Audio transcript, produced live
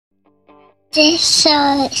This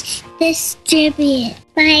show is distributed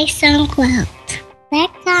by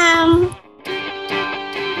SoundCloud.com.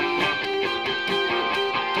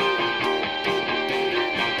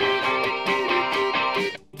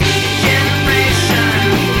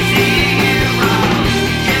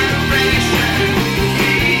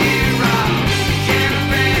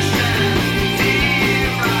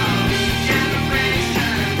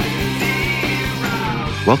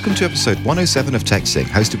 Welcome to episode 107 of TechSync,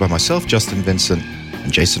 hosted by myself, Justin Vincent,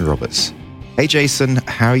 and Jason Roberts. Hey Jason,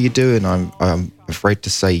 how are you doing? I'm afraid to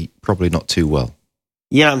say probably not too well.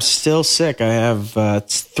 Yeah, I'm still sick. I have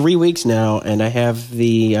it's 3 weeks now, and I have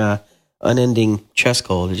the unending chest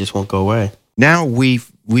cold. It just won't go away. Now we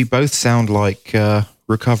both sound like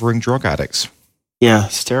recovering drug addicts. Yeah,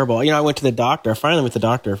 it's terrible. I went to the doctor. I finally went to the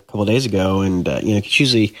doctor a couple of days ago, and 'cause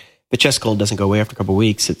usually the chest cold doesn't go away after a couple of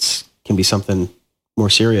weeks. It can be something more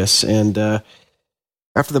serious. And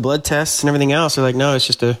after the blood tests and everything else, they're like, no, it's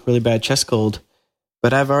just a really bad chest cold.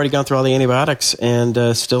 But I've already gone through all the antibiotics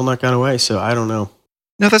and still not gone away. So I don't know.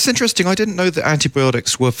 Now, that's interesting. I didn't know that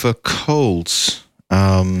antibiotics were for colds.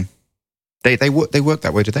 They work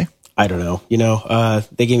that way, did they? I don't know.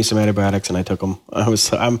 They gave me some antibiotics and I took them. I was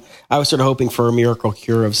sort of hoping for a miracle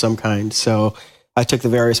cure of some kind. So I took the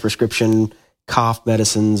various prescription cough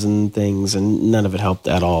medicines and things, and none of it helped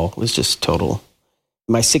at all. It was just total.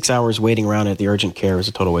 My 6 hours waiting around at the urgent care was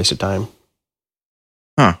a total waste of time.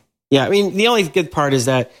 Huh. Yeah, I mean, the only good part is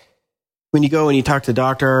that when you go and you talk to the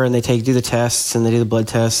doctor and they do the tests and they do the blood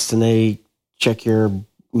tests and they check your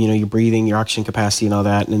breathing, your oxygen capacity and all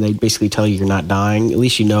that, and they basically tell you you're not dying, at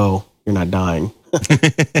least you know you're not dying.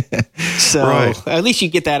 So right. At least you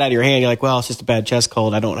get that out of your hand. You're like, well, it's just a bad chest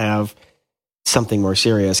cold. I don't have something more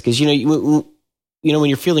serious. Because, when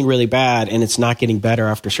you're feeling really bad and it's not getting better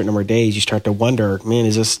after a certain number of days, you start to wonder, man,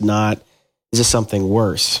 is this something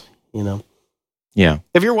worse? Yeah.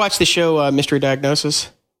 Have you ever watched the show Mystery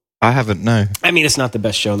Diagnosis? I haven't, no. I mean, it's not the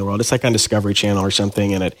best show in the world. It's like on Discovery Channel or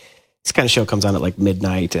something. And this kind of show comes on at like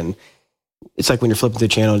midnight. And it's like when you're flipping through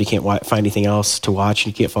the channel and you can't find anything else to watch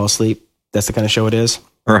and you can't fall asleep. That's the kind of show it is.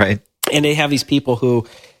 Right. And they have these people who,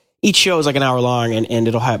 each show is like an hour long and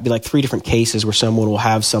it'll be like 3 different cases where someone will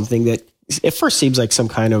have something that at first seems like some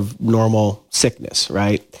kind of normal sickness,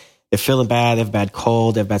 right? They're feeling bad, they have a bad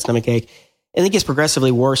cold, they have a bad stomach ache, and it gets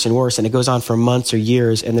progressively worse and worse, and it goes on for months or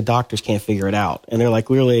years, and the doctors can't figure it out. And they're like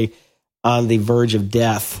literally on the verge of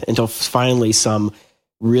death until finally some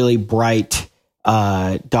really bright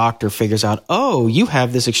doctor figures out, oh, you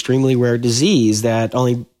have this extremely rare disease that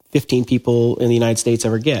only 15 people in the United States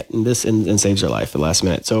ever get, and saves their life at the last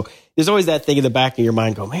minute. So there's always that thing in the back of your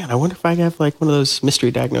mind, go, man, I wonder if I have like one of those mystery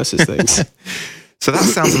diagnosis things. So that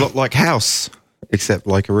sounds a lot like House, except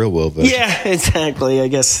like a real world version. Yeah, exactly. I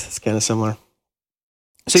guess it's kind of similar.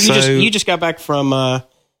 So you just got back from a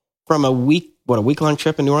week-long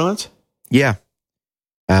trip in New Orleans? Yeah.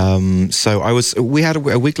 So we had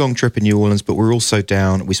a week-long trip in New Orleans, but we're also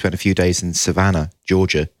down. We spent a few days in Savannah,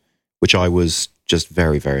 Georgia, which I was just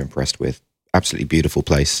very, very impressed with. Absolutely beautiful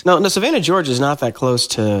place. No, Savannah, Georgia is not that close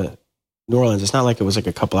to New Orleans. It's not like it was like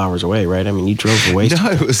a couple hours away, right? I mean, you drove away.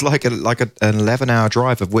 No, it was like an 11-hour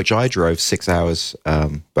drive, of which I drove 6 hours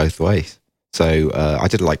both ways. So I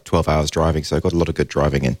did like 12 hours driving, so I got a lot of good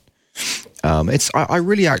driving in. I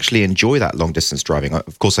really actually enjoy that long distance driving.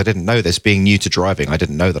 Of course, I didn't know this. Being new to driving, I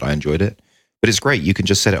didn't know that I enjoyed it. But it's great. You can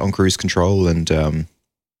just set it on cruise control and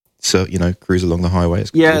cruise along the highway.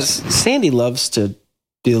 Yes, Sandy loves to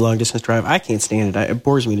do the long distance drive. I can't stand it. It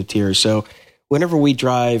bores me to tears. So whenever we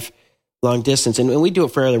drive long distance, and we do it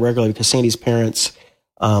fairly regularly because Sandy's parents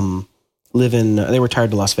they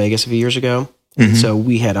retired to Las Vegas a few years ago. Mm-hmm. So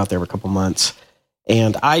we head out there for a couple months,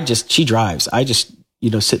 and she drives. I just,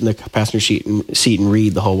 sit in the passenger seat and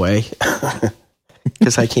read the whole way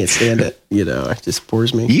because I can't stand it. It just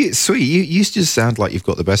bores me. You just sound like you've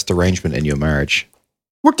got the best arrangement in your marriage.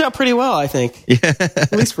 Worked out pretty well, I think. Yeah.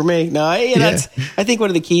 At least for me. No, I think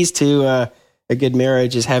one of the keys to a good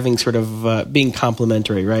marriage is having sort of being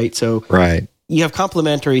complementary, right? So right. You have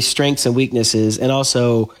complementary strengths and weaknesses, and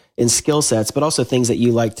also in skill sets, but also things that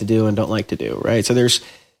you like to do and don't like to do, right? So there's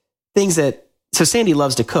things so Sandy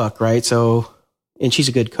loves to cook, right? And she's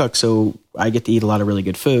a good cook, so I get to eat a lot of really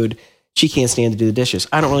good food. She can't stand to do the dishes.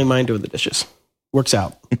 I don't really mind doing the dishes. Works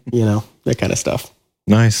out, that kind of stuff.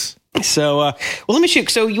 Nice. So, let me shoot.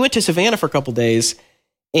 So you went to Savannah for a couple days,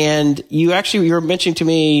 and you were mentioning to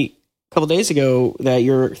me a couple days ago that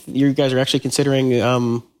you guys are actually considering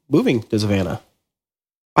moving to Savannah.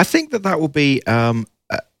 I think that will be a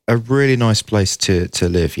really nice place to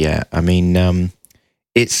live. Yeah, I mean,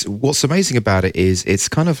 it's what's amazing about it is it's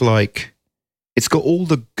kind of like it's got all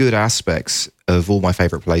the good aspects of all my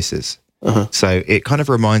favorite places. Uh-huh. So it kind of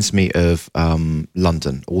reminds me of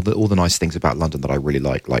London, all the nice things about London that I really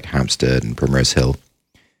like Hampstead and Primrose Hill.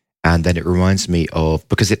 And then it reminds me of,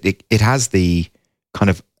 because it has the kind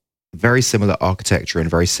of very similar architecture and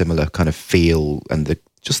very similar kind of feel, and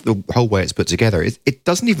just the whole way it's put together. It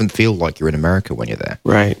doesn't even feel like you're in America when you're there.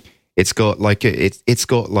 Right. It's got like it's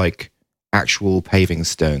got like actual paving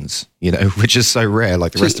stones, which is so rare.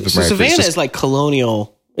 Like the rest of America. So Savannah is like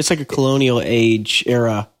colonial. It's like a colonial age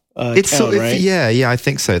era. It's town, sort of, right? yeah, I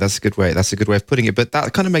think so. That's a good way of putting it. But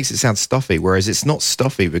that kind of makes it sound stuffy, whereas it's not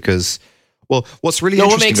stuffy because, well, what's really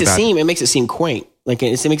interesting it makes it seem quaint. Like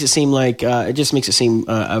it makes it seem like it just makes it seem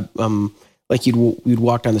like you'd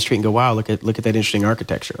walk down the street and go, wow, look at that interesting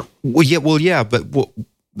architecture. Well, yeah, but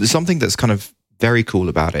something that's kind of very cool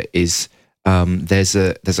about it is there's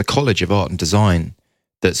a college of art and design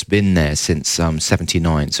that's been there since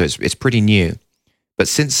 79, so it's pretty new. But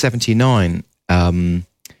since 79,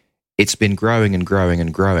 it's been growing and growing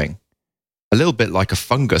and growing, a little bit like a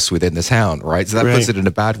fungus within the town, right? So that puts it in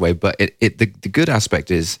a bad way. But the good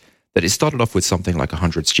aspect is that it started off with something like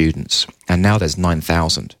 100 students, and now there's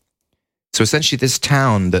 9,000. So essentially, this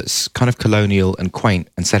town that's kind of colonial and quaint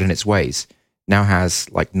and set in its ways now has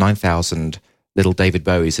like 9,000 little David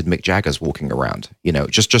Bowies and Mick Jaggers walking around,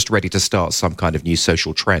 just ready to start some kind of new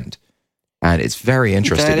social trend. And it's very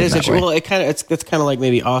interesting. That is interesting. Well, it's kind of like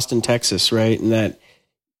maybe Austin, Texas, right? And that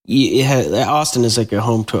Austin is like a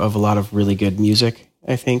home of a lot of really good music,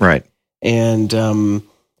 I think. Right. And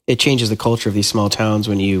it changes the culture of these small towns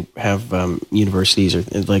when you have universities or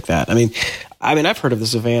like that. I mean, I've heard of the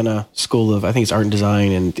Savannah School of, I think it's art and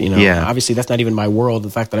design, and obviously that's not even my world. The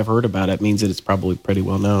fact that I've heard about it means that it's probably pretty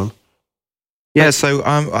well known. Yeah, so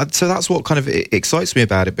that's what kind of excites me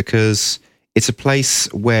about it, because it's a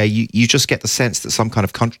place where you just get the sense that some kind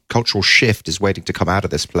of cultural shift is waiting to come out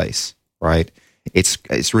of this place, right?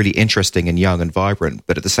 It's really interesting and young and vibrant,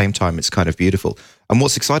 but at the same time, it's kind of beautiful. And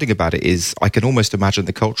what's exciting about it is I can almost imagine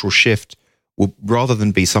the cultural shift will, rather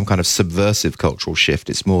than be some kind of subversive cultural shift,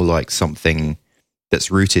 it's more like something that's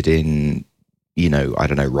rooted in, I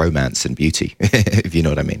don't know, romance and beauty, if you know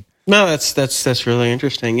what I mean. No, that's really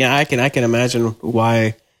interesting. Yeah, I can imagine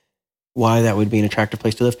why that would be an attractive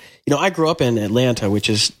place to live. I grew up in Atlanta, which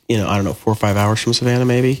is, I don't know, 4 or 5 hours from Savannah,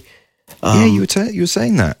 maybe. Yeah, you were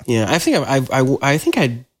saying that. Yeah, I think I think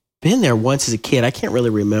I'd been there once as a kid. I can't really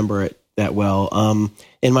remember it that well.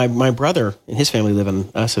 And my brother and his family live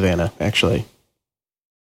in Savannah, actually.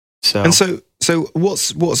 So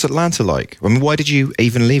what's Atlanta like? I mean, why did you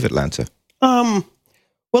even leave Atlanta? Well,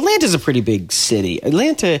 Atlanta's a pretty big city.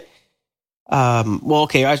 Atlanta.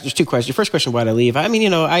 There's two questions. Your first question, why did I leave? I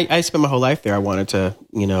mean, I spent my whole life there. I wanted to,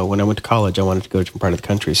 when I went to college, I wanted to go to a different part of the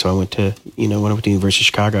country. So I went to, when I went to the University of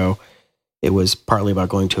Chicago, it was partly about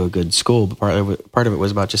going to a good school, but part of it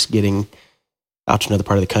was about just getting out to another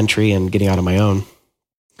part of the country and getting out on my own.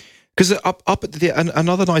 Because up at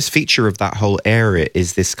another nice feature of that whole area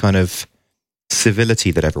is this kind of civility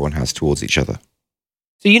that everyone has towards each other.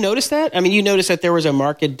 So you noticed that? I mean, you noticed that there was a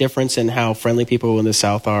marked difference in how friendly people in the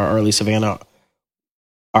South are, or at least Savannah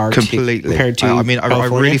are completely compared to I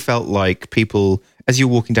really felt like people, as you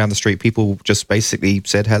were walking down the street, people just basically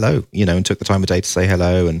said hello, and took the time of day to say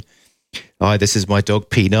hello. And, hi, this is my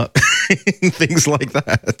dog Peanut, things like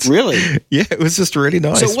that. Really? Yeah, it was just really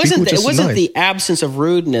nice. So it wasn't the absence of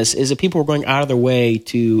rudeness, is that people were going out of their way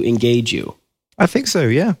to engage you? I think so,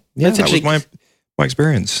 yeah. Yeah, that was my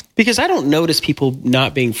experience. Because I don't notice people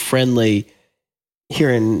not being friendly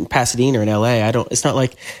here in Pasadena or in LA. It's not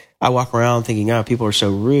like I walk around thinking, people are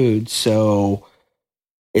so rude. So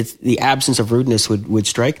it's the absence of rudeness would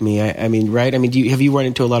strike me. I mean, right? I mean, have you run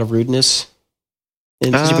into a lot of rudeness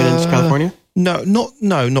since you've been in California? No,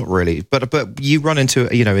 not really. But you run into,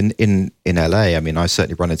 in LA, I mean, I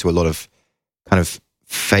certainly run into a lot of kind of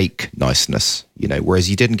fake niceness, whereas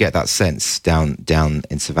you didn't get that sense down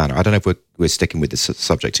in Savannah. I don't know if we're sticking with this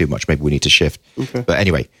subject too much. Maybe we need to shift. Okay. But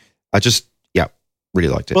anyway, I just, really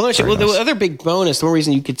liked it. Well, actually, the other big bonus, the one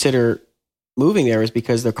reason you consider moving there is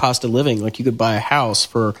because the cost of living. Like you could buy a house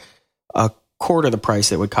for a quarter the price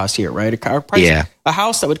that would cost here, right? A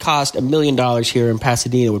house that would cost $1 million here in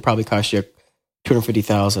Pasadena would probably cost you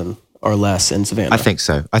 $250,000 or less in Savannah. I think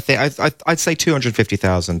so. I'd say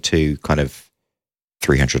 $250,000 to kind of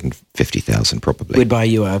 $350,000 probably. Would buy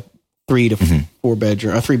you a 3 to 4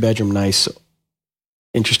 bedroom, a 3-bedroom, nice,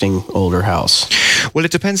 interesting older house. Well,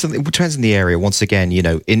 it depends on the area. Once again,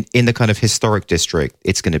 in the kind of historic district,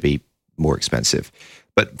 it's going to be more expensive.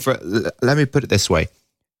 But let me put it this way: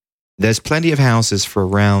 there's plenty of houses for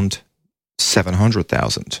around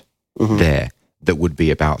 700,000 there that would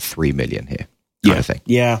be about $3 million here. kind of thing.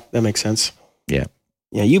 Yeah, that makes sense. Yeah.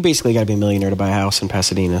 Yeah, you basically got to be a millionaire to buy a house in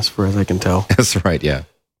Pasadena, as far as I can tell. That's right. Yeah.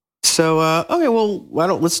 So, okay, well, why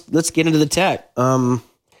don't let's get into the tech. And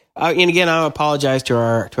again, I apologize to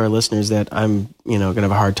our listeners that I'm going to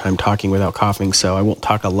have a hard time talking without coughing, so I won't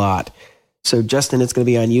talk a lot. So, Justin, it's going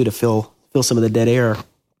to be on you to fill some of the dead air.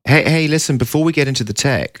 Hey, listen, before we get into the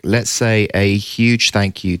tech, let's say a huge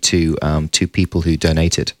thank you to people who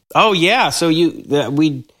donated. Oh yeah, so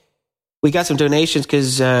we got some donations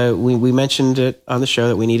because we mentioned it on the show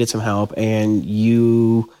that we needed some help, and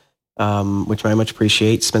you, which I much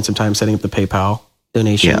appreciate, spent some time setting up the PayPal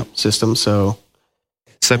donation system. So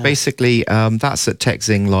basically, that's at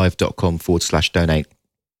techzinglive.com/donate.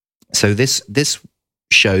 So this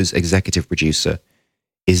show's executive producer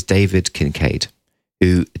is David Kincaid,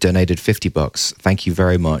 who donated $50. Thank you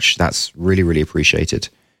very much. That's really, really appreciated.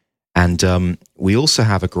 And we also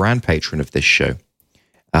have a grand patron of this show,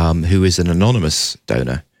 who is an anonymous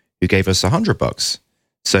donor who gave us $100.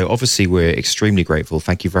 So obviously we're extremely grateful.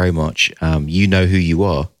 Thank you very much. You know who you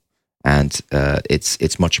are, and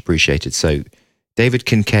it's much appreciated. So David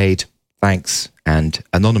Kincaid, thanks, and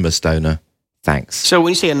anonymous donor, thanks. So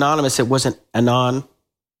when you say anonymous, it wasn't anon.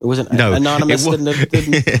 It wasn't anonymous. No,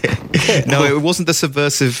 it wasn't the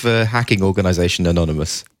subversive hacking organization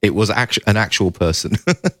Anonymous. It was an actual person.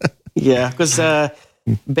 Yeah, because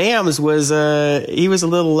Bams was he was a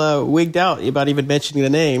little wigged out about even mentioning the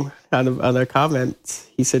name on their comments.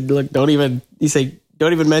 He said, "Look, don't even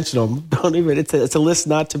mention them. Don't even. It's a list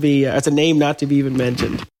not to be. It's a name not to be even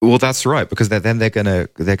mentioned." Well, that's right, because they're gonna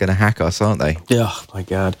hack us, aren't they? Oh my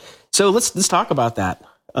God! So let's talk about that.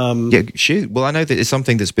 Yeah, shoot. Well, I know that it's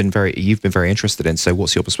something that's you've been very interested in. So,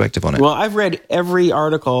 what's your perspective on it? Well, I've read every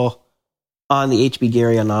article on the H.B.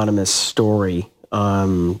 Gary anonymous story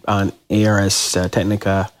on ARS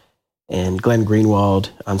Technica, and Glenn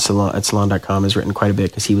Greenwald on Salon.com has written quite a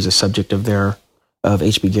bit because he was a subject of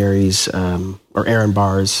H.B. Gary's or Aaron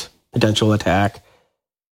Barr's potential attack.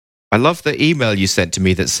 I love the email you sent to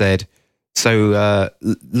me that said, so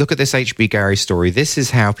look at this H.B. Gary story. This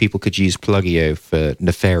is how people could use Plugio for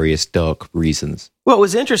nefarious, dark reasons. Well, it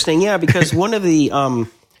was interesting, yeah, because one of the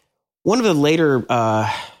later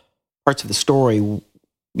parts of the story,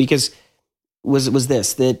 because was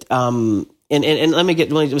this that and let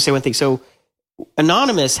me say one thing. So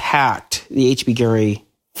Anonymous hacked the H.B. Gary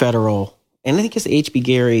Federal, and I think it's the H.B.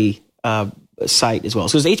 Gary site as well.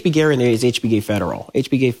 So there's H.B. Gary and there is H.B. Gary Federal.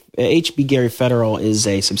 H.B. Gary Federal is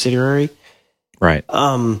a subsidiary. Right.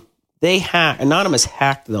 Anonymous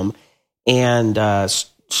hacked them and,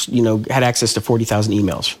 had access to 40,000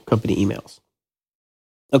 emails, company emails.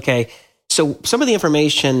 Okay. So some of the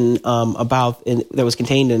information that was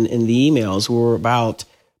contained in the emails were about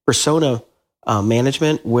persona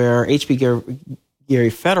management, where H.B. Gary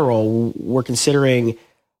Federal were considering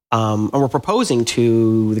and were proposing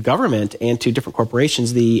to the government and to different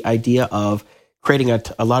corporations the idea of creating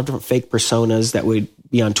a lot of different fake personas that would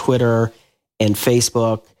be on Twitter and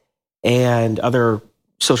Facebook and other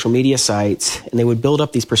social media sites, and they would build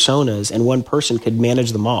up these personas, and one person could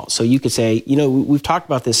manage them all. So you could say, we've talked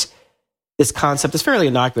about this concept, this fairly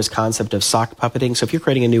innocuous concept of sock puppeting. So if you're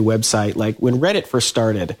creating a new website, like when Reddit first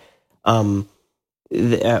started,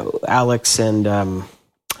 Alex and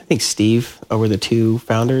I think Steve were the two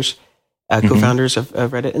founders, co-founders of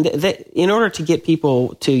Reddit, and in order to get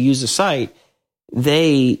people to use the site,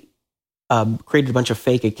 they created a bunch of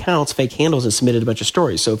fake accounts, fake handles, and submitted a bunch of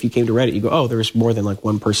stories. So if you came to Reddit, you go, oh, there's more than like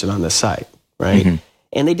one person on this site, right? Mm-hmm.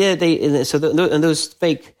 And they did. And those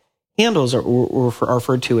fake handles are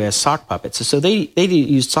referred to as sock puppets. So they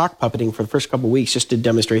used sock puppeting for the first couple of weeks just to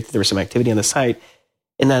demonstrate that there was some activity on the site,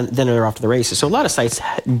 and then they're off to the races. So a lot of sites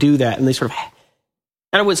do that, and they sort of,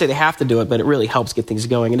 and I wouldn't say they have to do it, but it really helps get things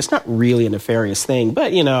going. And it's not really a nefarious thing,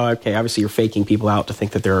 but okay, obviously you're faking people out to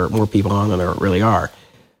think that there are more people on than there really are.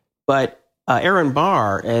 But Aaron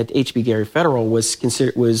Barr at H.B. Gary Federal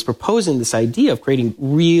was proposing this idea of creating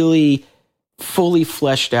really fully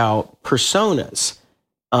fleshed out personas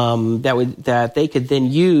that they could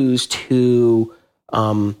then use to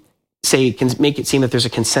make it seem that there's a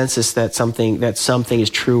consensus that something is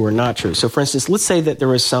true or not true. So, for instance, let's say that there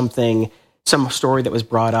was some story that was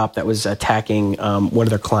brought up that was attacking one of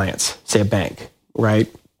their clients, say a bank,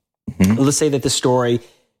 right? Mm-hmm. Let's say that the story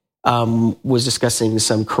was discussing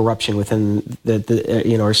some corruption within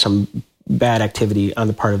or some bad activity on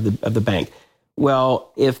the part of the bank.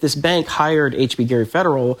 Well, if this bank hired H.B. Gary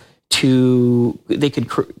Federal they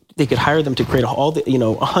could hire them to create all the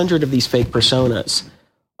 100 of these fake personas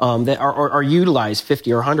that are utilized,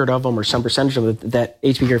 50 or 100 of them, or some percentage of it that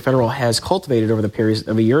H.B. Gary Federal has cultivated over the period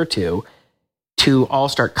of a year or two, to all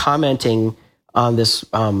start commenting on this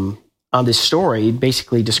story,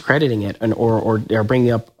 basically discrediting it or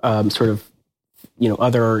bringing up sort of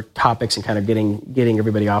other topics and kind of getting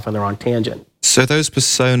everybody off on their own tangent. So those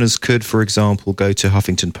personas could, for example, go to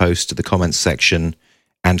Huffington Post to the comments section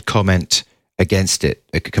and comment against it,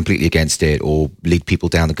 completely against it, or lead people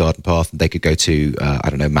down the garden path. And they could go to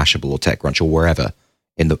Mashable or TechCrunch or wherever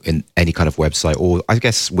in any kind of website, or I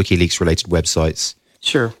guess WikiLeaks related websites.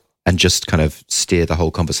 Sure. And just kind of steer the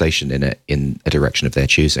whole conversation in a direction of their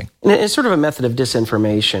choosing. And it's sort of a method of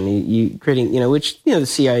disinformation. You creating, which the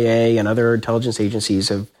CIA and other intelligence agencies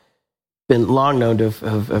have been long known to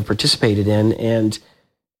have participated in, and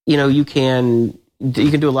you can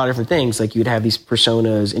do a lot of different things. Like you'd have these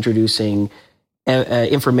personas introducing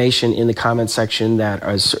information in the comments section that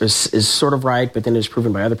is sort of right, but then is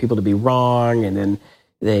proven by other people to be wrong, and then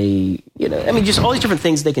they, just all these different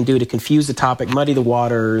things they can do to confuse the topic, muddy the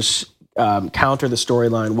waters, counter the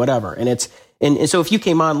storyline, whatever. And so if you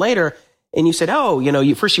came on later and you said,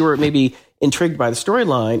 first you were maybe intrigued by the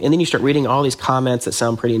storyline, and then you start reading all these comments that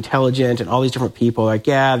sound pretty intelligent, and all these different people like,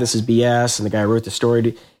 yeah, this is BS, and the guy who wrote the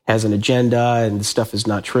story has an agenda, and this stuff is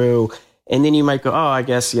not true. And then you might go, I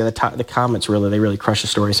guess, the comments they really crush the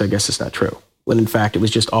story, so I guess it's not true. When in fact, it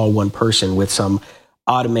was just all one person with some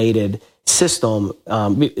automated system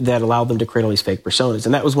that allowed them to create all these fake personas.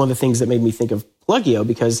 And that was one of the things that made me think of Plugio,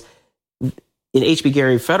 because in HB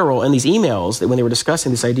Gary Federal and these emails, that when they were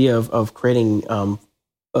discussing this idea of creating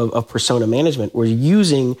of persona management, were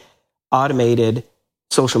using automated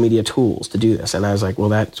social media tools to do this. And I was like, well,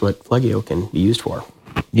 that's what Plugio can be used for.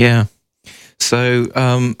 Yeah. So,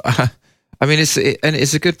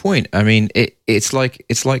 it's a good point. I mean, it's like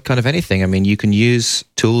kind of anything. I mean, you can use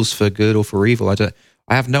tools for good or for evil.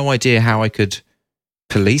 I have no idea how I could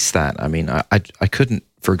police that. I mean, I couldn't,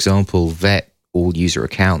 for example, vet all user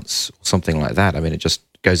accounts or something like that. I mean, it just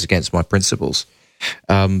goes against my principles.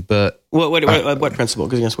 But what principle?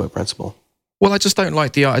 Goes against what principle? Well, I just don't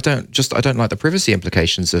like I don't like the privacy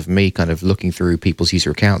implications of me kind of looking through people's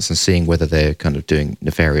user accounts and seeing whether they're kind of doing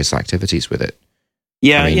nefarious activities with it.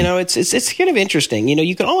 Yeah, I mean, it's kind of interesting.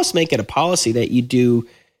 You can almost make it a policy that you do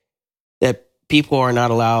that people are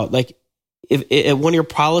not allowed. Like, if one of your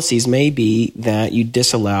policies may be that you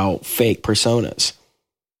disallow fake personas.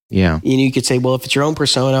 Yeah, you could say, well, if it's your own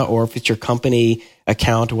persona or if it's your company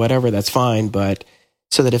account or whatever, that's fine. But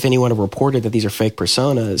so that if anyone have reported that these are fake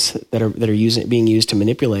personas that are being used to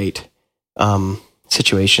manipulate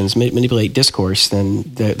situations, manipulate discourse, then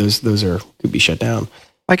those could be shut down.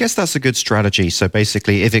 I guess that's a good strategy. So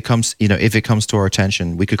basically, if it comes to our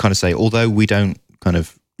attention, we could kind of say, although we don't kind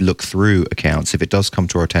of look through accounts, if it does come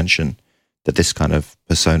to our attention that this kind of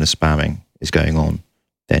persona spamming is going on,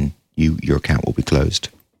 then your account will be closed.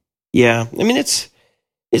 Yeah, I mean it's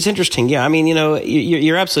interesting. Yeah, I mean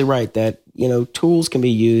you're absolutely right that tools can be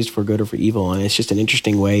used for good or for evil, and it's just an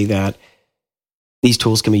interesting way that these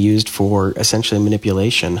tools can be used for essentially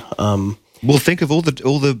manipulation. Well, think of all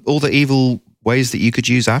the evil ways that you could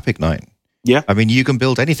use AppIgnite. Yeah, I mean, you can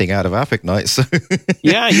build anything out of AppIgnite. So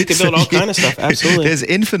yeah, you can build all kind of stuff. Absolutely, there's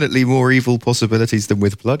infinitely more evil possibilities than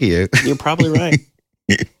with Plugio. You're probably right.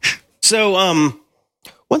 So,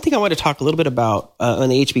 one thing I want to talk a little bit about on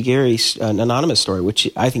the HB Gary anonymous story, which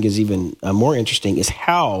I think is even more interesting, is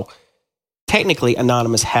how technically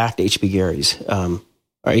Anonymous hacked HB Gary's or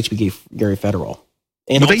HB Gary Federal.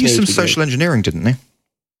 And they used some social engineering, didn't they?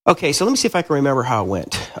 Okay, so let me see if I can remember how it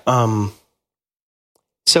went.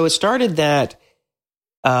 So it started that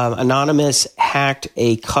Anonymous hacked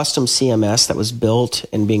a custom CMS that was built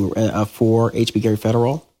and being for HB Gary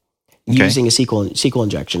Federal using a SQL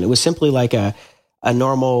injection. It was simply like a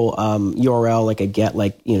normal URL, like a get,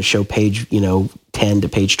 show page 10 to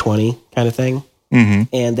page 20 kind of thing. Mm-hmm.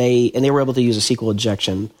 And they were able to use a SQL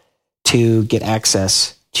injection to get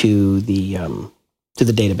access to the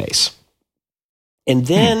database. And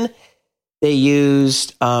then they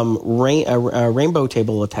used a rainbow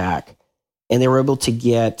table attack, and they were able to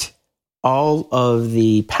get all of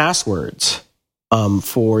the passwords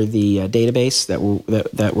for the database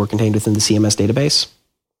that were contained within the CMS database.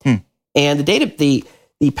 And the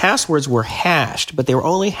passwords were hashed, but they were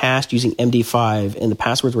only hashed using MD5, and the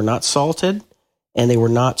passwords were not salted, and they were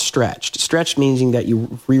not stretched. Stretched meaning that you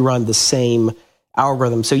rerun the same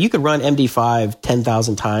algorithm. So you could run MD5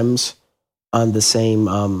 10,000 times on the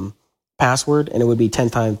same password, and it would be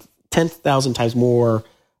 10,000 times more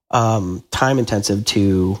time intensive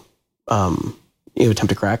to attempt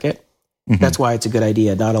to crack it. Mm-hmm. That's why it's a good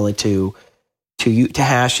idea not only to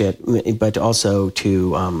hash it, but also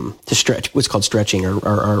to stretch, what's called stretching or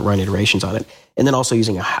run iterations on it, and then also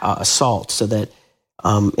using a salt so that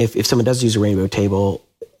if someone does use a rainbow table,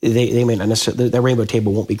 they may not necessarily, the rainbow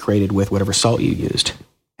table won't be created with whatever salt you used.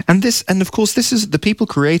 And of course, this is the people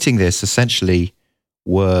creating this essentially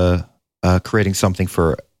were creating something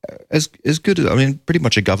for as good as, I mean, pretty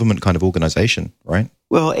much a government kind of organization, right?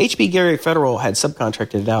 Well, HB Gary Federal had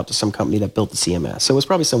subcontracted it out to some company that built the CMS. So it was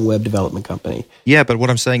probably some web development company. Yeah, but what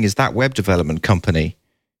I'm saying is that web development company,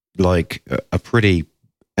 like a pretty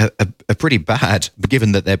bad,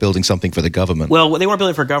 given that they're building something for the government. Well, they weren't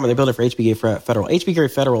building for government. They're building for HB Gary Federal. HB Gary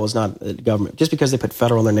Federal is not government. Just because they put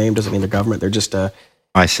federal in their name doesn't mean they're government. They're just a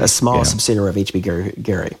small subsidiary of HB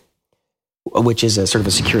Gary, which is a sort of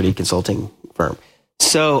a security consulting firm.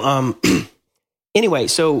 So anyway,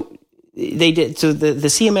 so they did. So the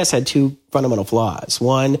CMS had two fundamental flaws.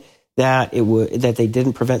 One, that that they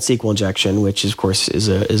didn't prevent SQL injection, which of course is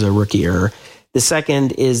a rookie error. The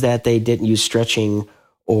second is that they didn't use stretching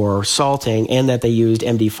or salting, and that they used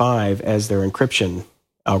MD5 as their encryption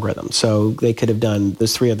algorithm. So they could have done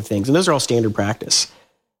those three other things, and those are all standard practice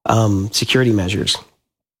security measures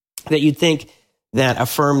that you'd think that a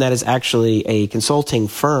firm that is actually a consulting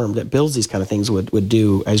firm that builds these kind of things would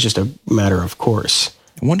do as just a matter of course.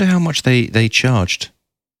 I wonder how much they charged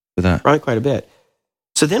for that. Probably quite a bit.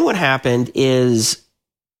 So then what happened is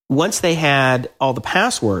once they had all the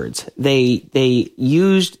passwords, they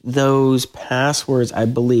used those passwords, I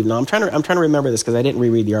believe. Now I'm trying to remember this because I didn't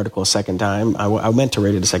reread the article a second time. I meant to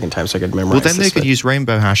read it a second time so I could memorize. Well, then they could use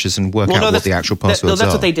rainbow hashes and work out what the actual passwords are.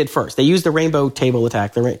 That's what they did first. They used the rainbow table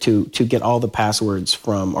attack to get all the passwords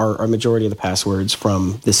from, or a majority of the passwords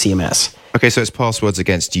from the CMS. Okay, so it's passwords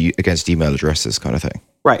against email addresses kind of thing.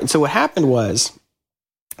 Right. And so what happened was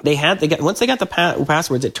once they got the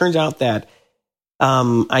passwords, it turns out that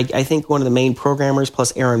I think one of the main programmers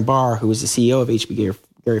plus Aaron Barr, who was the CEO of HB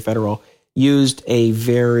Gary Federal, used a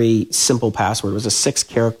very simple password. It was a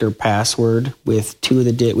 6-character password with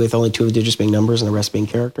only two of the digits being numbers and the rest being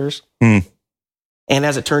characters. Mm. And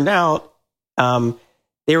as it turned out,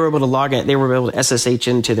 they were able to log in. They were able to SSH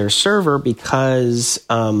into their server because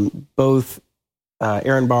both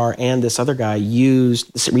Aaron Barr and this other guy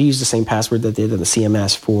reused the same password that they did in the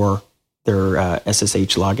CMS for their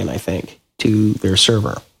SSH login, I think, to their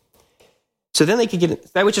server. So then they could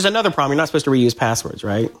get that, which is another problem. You're not supposed to reuse passwords,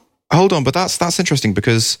 right? Hold on, but that's interesting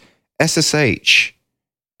because SSH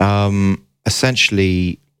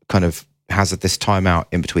essentially kind of has this timeout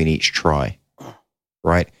in between each try,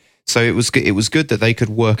 right? So it was good that they could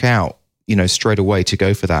work out, straight away to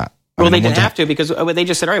go for that. Well, they didn't have to because they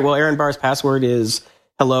just said, all right, well, Aaron Barr's password is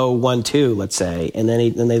hello12, let's say, and then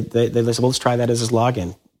they said, well, let's try that as his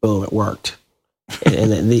login. Boom, it worked.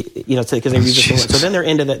 And then because they use this. So then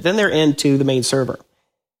they're into the main server.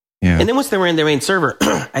 Yeah. And then once they were in their main server,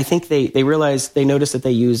 I think they noticed that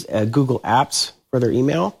they used Google Apps for their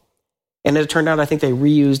email, and it turned out I think they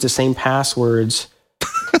reused the same passwords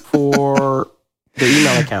for the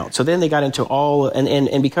email account. So then they got into all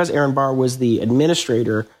and because Aaron Barr was the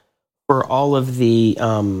administrator for all of the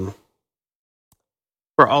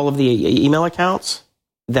email accounts,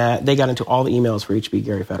 that they got into all the emails for HB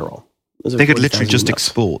Gary Federal. They could literally just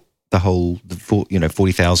export the whole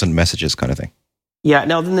 40,000 messages kind of thing. Yeah.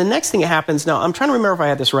 Now, then the next thing that happens. Now, I'm trying to remember if I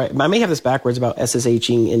had this right. I may have this backwards about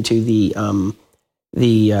SSHing into the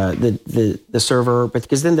server, but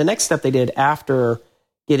because then the next step they did after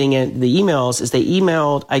getting in the emails is they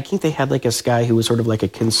emailed. I think they had like this guy who was sort of like a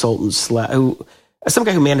consultant some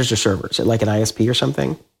guy who managed their servers at like an ISP or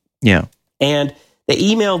something. Yeah. And they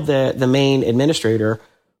emailed the main administrator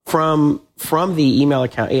from the email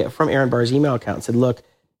account, from Aaron Barr's email account, and said, look,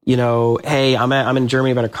 hey, I'm in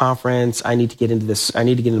Germany about a conference. I need to get into this. I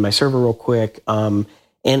need to get into my server real quick. And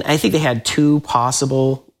I think they had two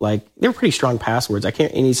possible, they were pretty strong passwords. And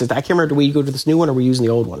he says, I can't remember, do we go to this new one or we're using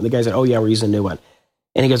the old one? And the guy said, oh yeah, we're using a new one.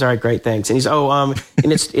 And he goes, all right, great, thanks. And he's,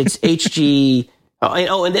 and it's HG.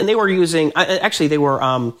 And then they were using, actually they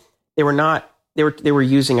were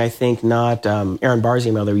using, I think, not Aaron Barr's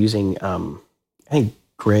email. They were using, I think,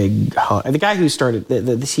 Greg, the guy who started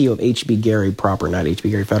the CEO of HB Gary proper, not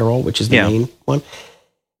HB Gary Federal, which is the main one.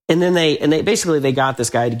 And then they basically got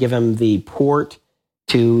this guy to give him the port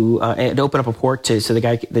to open up a port so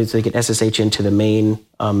they could SSH into the main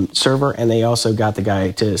server, and they also got the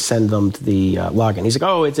guy to send them to the login. He's like,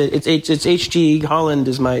 oh, it's HG Holland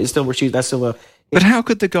is still that's still a. But how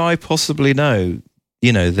could the guy possibly know,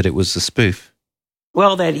 that it was a spoof?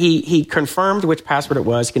 Well, that he confirmed which password it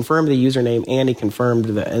was, confirmed the username, and he confirmed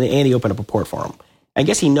and he opened up a port for him. I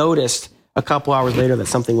guess he noticed a couple hours later that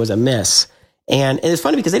something was amiss, and it's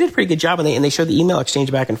funny because they did a pretty good job, and they showed the email exchange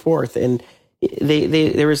back and forth, and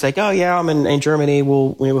they was like, oh yeah, I'm in Germany,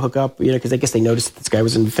 we'll hook up, because I guess they noticed that this guy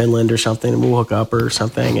was in Finland or something, and we'll hook up or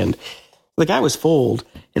something, and The guy was fooled,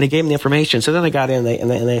 and they gave him the information. So then they got in, and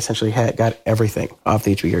they essentially got everything off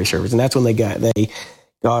the HB Gary servers, and that's when they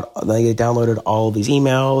downloaded all of these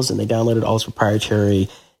emails, and they downloaded all this proprietary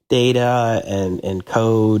data and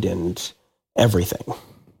code and everything.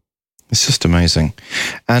 It's just amazing,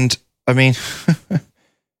 and I mean,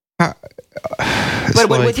 but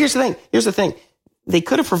here's the thing. They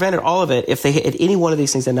could have prevented all of it if they had any one of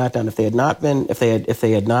these things had not done. If they had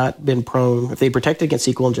not been prone, if they protected against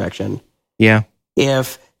SQL injection. Yeah.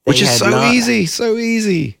 Which is so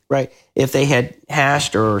easy. Right. If they had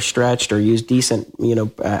hashed or stretched or used decent,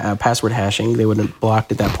 password hashing, they wouldn't have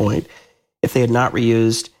blocked at that point. If they had not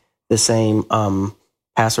reused the same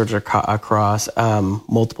passwords across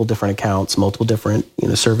multiple different accounts, multiple different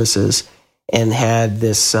services, and had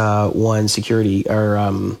this one security or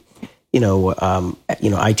IT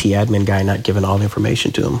admin guy not given all the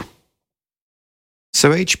information to him.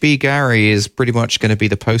 So HB Gary is pretty much going to be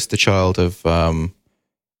the poster child of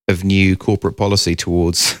new corporate policy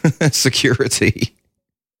towards security.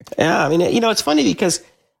 Yeah, I mean, it's funny because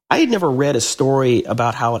I had never read a story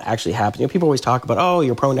about how it actually happened. People always talk about, oh,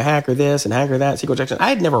 you're prone to hacker this and hacker that, SQL injection. I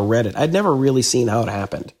had never read it. I'd never really seen how it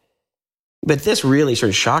happened. But this really sort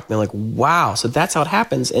of shocked me. Like, wow, so that's how it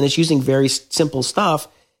happens, and it's using very simple stuff,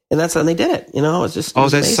 and that's how they did it. It's just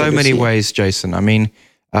there's so many ways, Jason. I mean,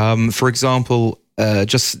 for example.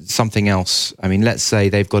 Just something else. I mean, let's say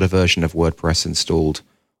they've got a version of WordPress installed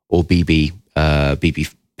or PHP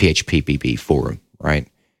BB forum, right?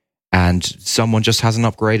 And someone just hasn't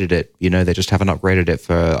upgraded it. They just haven't upgraded it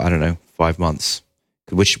for, I don't know, 5 months,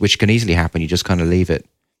 which can easily happen. You just kind of leave it.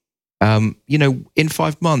 In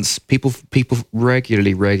 5 months, people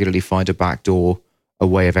regularly find a backdoor, a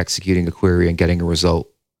way of executing a query and getting a result.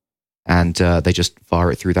 And they just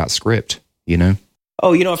fire it through that script,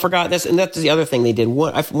 Oh, I forgot this, and that's the other thing they did.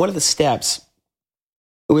 One of the steps,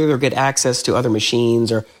 we either get access to other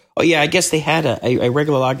machines, or I guess they had a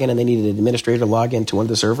regular login and they needed an administrator to log into one of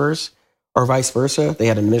the servers, or vice versa. They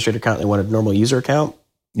had an administrator account and they wanted a normal user account.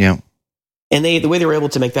 Yeah, and the way they were able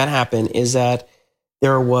to make that happen is that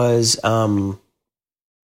there was a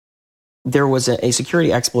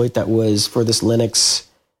security exploit that was for this Linux,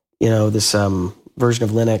 this version of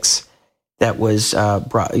Linux. That was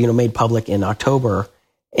made public in October,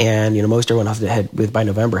 and most everyone by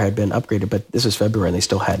November had been upgraded, but this was February and they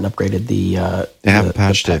still hadn't upgraded the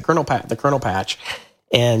kernel patch,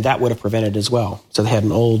 and that would have prevented as well. So they had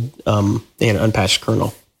an unpatched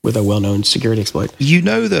kernel with a well-known security exploit.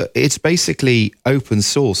 That it's basically open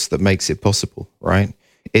source that makes it possible, right?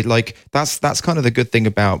 That's kind of the good thing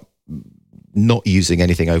about not using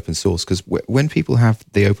anything open source, because when people have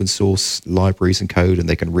the open source libraries and code and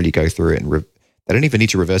they can really go through it, and they don't even need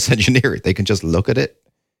to reverse engineer it. They can just look at it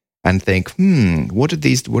and think, what did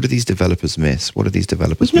these developers miss? What did these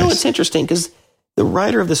developers miss? It's interesting because the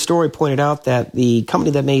writer of the story pointed out that the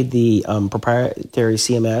company that made the proprietary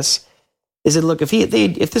CMS is that, look, if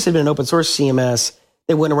this had been an open source CMS,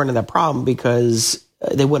 they wouldn't have run into that problem because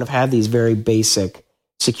they wouldn't have had these very basic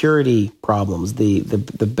security problems, the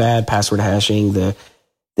bad password hashing, the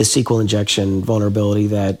SQL injection vulnerability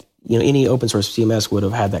that any open source CMS would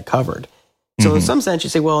have had that covered. So in some sense,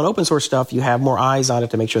 you say, well, in open source stuff, you have more eyes on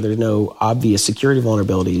it to make sure there's no obvious security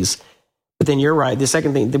vulnerabilities. But then you're right. The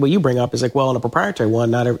second thing, what you bring up is like, well, in a proprietary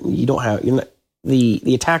one, the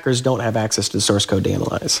attackers don't have access to the source code to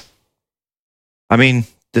analyze. I mean,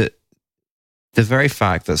 the very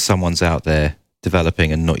fact that someone's out there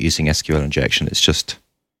developing and not using SQL injection, it's just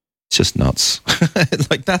nuts.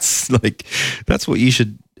 That's what you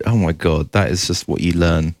should. Oh my God, that is just what you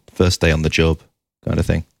learn first day on the job, kind of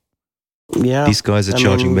thing. Yeah, these guys are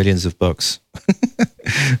charging millions of bucks.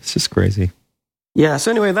 It's just crazy. Yeah. So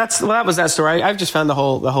anyway, that was that story. I've just found the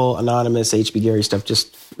whole anonymous HB Gary stuff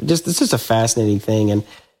just it's just a fascinating thing, and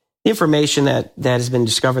the information that has been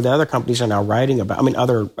discovered that other companies are now writing about. I mean,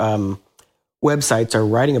 other websites are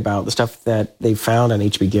writing about the stuff that they found on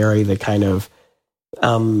HB Gary, the kind of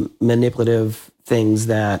manipulative things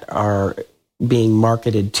that are being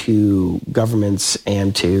marketed to governments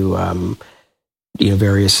and to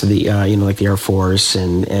various like the Air Force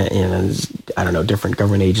and I don't know, different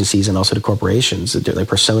government agencies, and also to corporations, like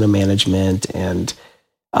persona management and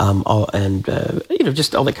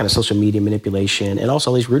just all that kind of social media manipulation, and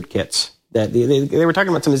also all these rootkits that they were talking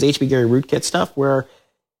about, some of this HB Gary rootkit stuff where,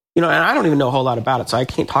 and I don't even know a whole lot about it, so I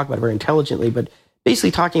can't talk about it very intelligently, but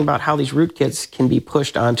basically talking about how these rootkits can be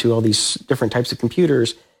pushed onto all these different types of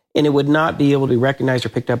computers, and it would not be able to be recognized or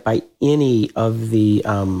picked up by any of the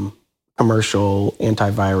commercial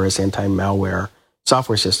antivirus, anti-malware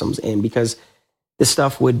software systems. And because this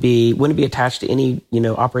stuff wouldn't be attached to any,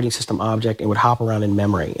 operating system object, and would hop around in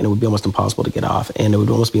memory, and it would be almost impossible to get off, and it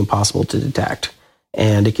would almost be impossible to detect.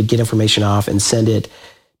 And it could get information off and send it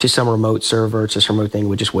to some remote server, to some remote thing,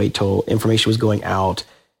 would just wait till information was going out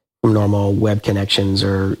from normal web connections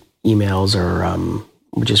or emails or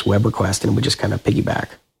just web requests, and would just kind of piggyback.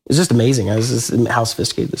 It's just amazing how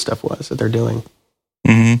sophisticated this stuff was that they're doing.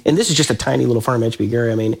 Mm-hmm. And this is just a tiny little firm, HB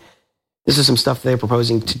Gary. I mean, this is some stuff they're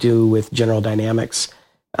proposing to do with General Dynamics.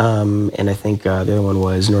 And I think the other one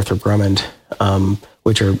was Northrop Grumman,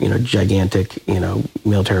 which are, gigantic,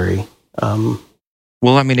 military.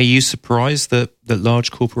 Well, I mean, are you surprised that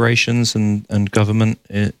large corporations and government,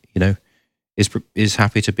 is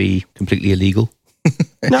happy to be completely illegal?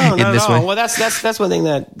 No. Way? Well, that's one thing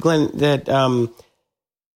that Glenn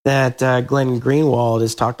Greenwald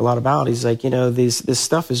has talked a lot about. He's like, this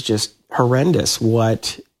stuff is just horrendous.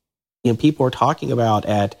 What people are talking about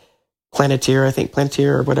at Planeteer, I think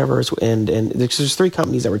Planeteer or whatever, and there's 3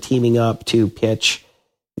 companies that were teaming up to pitch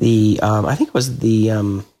the I think it was the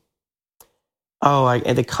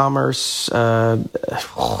the Commerce, I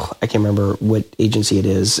can't remember what agency it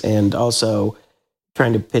is, and also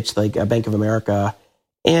trying to pitch like a Bank of America.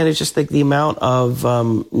 And it's just like the amount of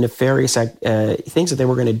nefarious things that they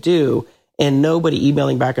were going to do, and nobody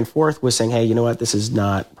emailing back and forth was saying, hey, you know what, this is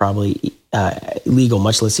not probably legal,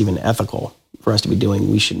 much less even ethical for us to be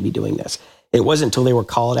doing. We shouldn't be doing this. It wasn't until they were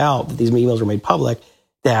called out that these emails were made public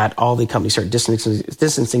that all the companies started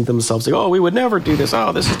distancing themselves, like, oh, we would never do this.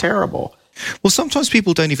 Oh, this is terrible. Well, sometimes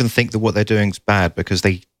people don't even think that what they're doing is bad because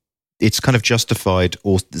it's kind of justified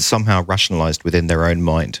or somehow rationalized within their own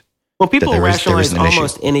mind. Well, people rationalize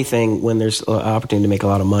almost anything when there's an opportunity to make a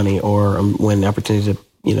lot of money or when opportunity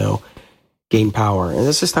to, gain power. And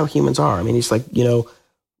that's just how humans are. I mean, it's like,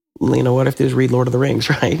 what if there's read Lord of the Rings,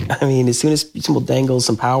 right? I mean, as soon as someone dangles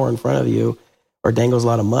some power in front of you or dangles a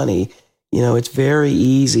lot of money, it's very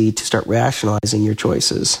easy to start rationalizing your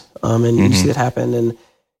choices. And you see that happen in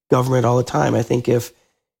government all the time. I think if,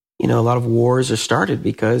 a lot of wars are started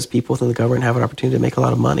because people within the government have an opportunity to make a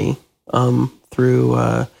lot of money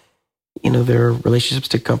through, their relationships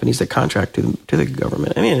to companies that contract to the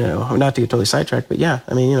government. I mean, not to get totally sidetracked, but yeah,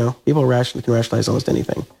 I mean, people can rationalize almost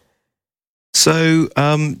anything. So,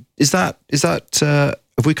 is that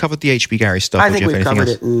have we covered the HB Gary stuff? I think we've covered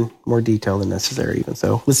it in more detail than necessary even.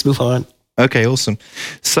 So let's move on. Okay, awesome.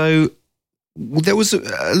 So there was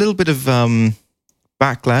a little bit of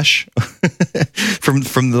backlash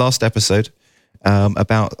from the last episode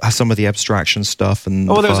about some of the abstraction stuff. And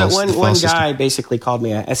there was that one guy basically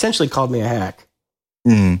essentially called me a hack.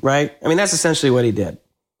 Right? I mean, that's essentially what he did.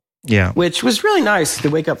 Yeah. Which was really nice to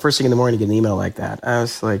wake up first thing in the morning and get an email like that. I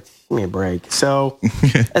was like, give me a break. So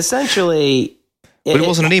essentially... But it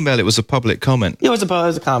wasn't an email, it was a public comment. It was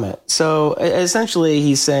a comment. So essentially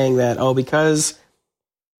he's saying that, because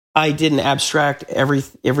I didn't abstract every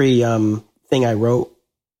thing I wrote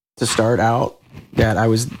to start out, that I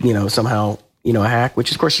was, somehow, a hack,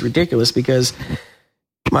 which of course is ridiculous because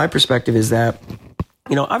my perspective is that,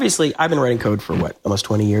 obviously I've been writing code for almost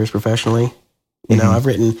 20 years professionally. I've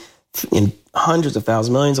written in hundreds of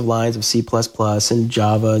thousands, millions of lines of C++ and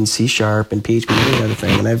Java and C# and PHP and any other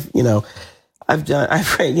thing. And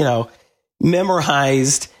I've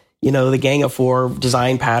memorized, the Gang of Four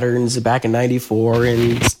design patterns back in '94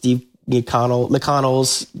 and Steve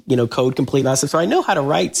McConnell's, code complete and all that stuff. So I know how to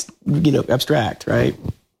write, abstract, right?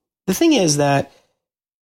 The thing is that,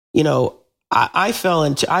 I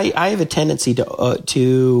have a tendency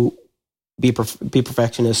to be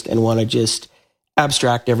perfectionist and want to just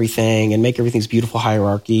abstract everything and make everything's beautiful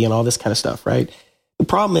hierarchy and all this kind of stuff, right? The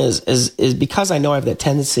problem is because I know I have that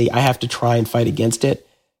tendency, I have to try and fight against it,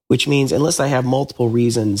 which means unless I have multiple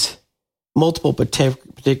reasons, multiple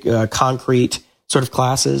concrete sort of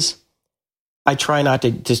classes, I try not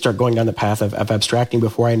to start going down the path of abstracting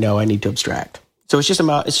before I know I need to abstract. So it's just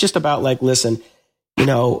about like, listen, I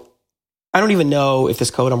don't even know if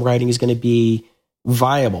this code I'm writing is going to be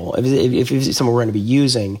viable, if it's something we're going to be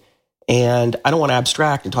using, and I don't want to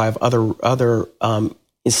abstract until I have other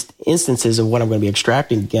instances of what I'm going to be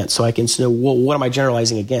abstracting against, so I can know what am I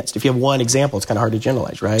generalizing against. If you have one example, it's kind of hard to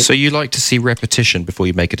generalize, right? So you like to see repetition before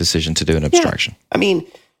you make a decision to do an abstraction. Yeah. I mean,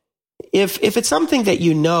 if it's something that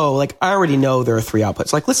like I already know there are 3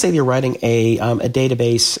 outputs. Like let's say you're writing a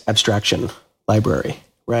database abstraction library,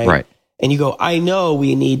 right? Right. And you go, I know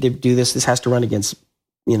we need to do this. This has to run against,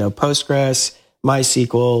 Postgres,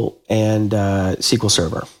 MySQL, and SQL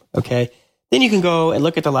Server. Okay. Then you can go and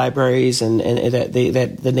look at the libraries and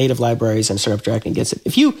the native libraries and start abstracting against it.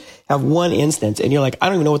 If you have one instance and you're like, I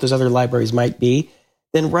don't even know what those other libraries might be,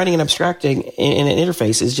 then writing and abstracting in an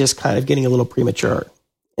interface is just kind of getting a little premature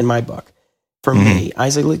in my book. For me, I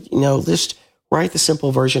say, look, just write the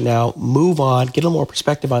simple version now, move on, get a little more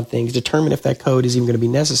perspective on things, determine if that code is even going to be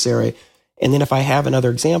necessary. And then if I have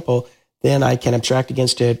another example, then I can abstract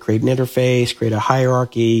against it, create an interface, create a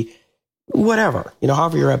hierarchy, whatever,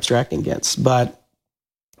 however you're abstracting against. But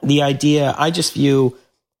the idea, I just view,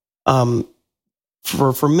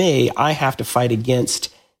 for me, I have to fight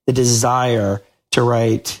against the desire to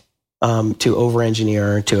write, to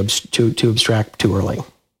over-engineer, to abstract too early.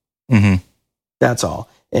 Mm-hmm. That's all.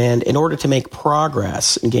 And in order to make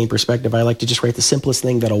progress and gain perspective, I like to just write the simplest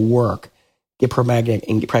thing that'll work, get pragmatic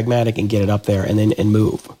and get it up there, and then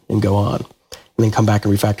move and go on, and then come back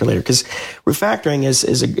and refactor later. Because refactoring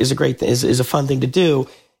is a great thing, is a fun thing to do,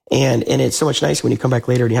 and it's so much nicer when you come back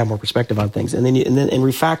later and you have more perspective on things. And then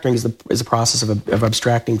refactoring is the process of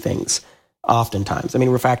abstracting things. Oftentimes, I mean,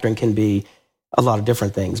 refactoring can be a lot of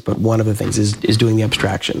different things, but one of the things is doing the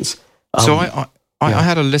abstractions. So I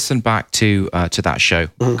had a listen back to that show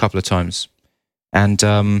a couple of times, and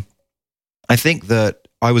I think that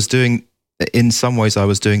I was doing, in some ways, I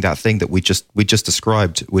was doing that thing that we just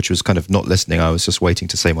described, which was kind of not listening. I was just waiting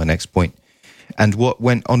to say my next point. And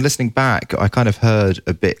when on listening back, I kind of heard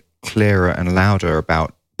a bit clearer and louder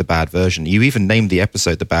about the bad version. You even named the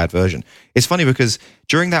episode The Bad Version. It's funny because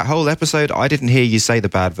during that whole episode, I didn't hear you say the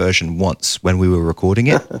bad version once when we were recording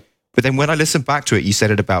it. But then when I listened back to it, you said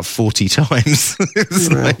it about 40 times. It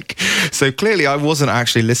was so clearly I wasn't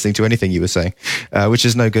actually listening to anything you were saying, which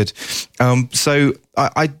is no good. So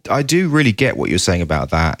I do really get what you're saying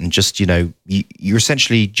about that. And just, you're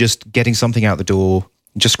essentially just getting something out the door,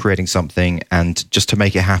 just creating something, and just to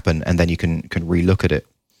make it happen. And then you can relook at it.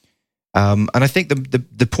 And I think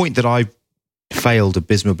the point that I failed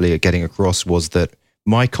abysmally at getting across was that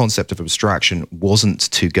my concept of abstraction wasn't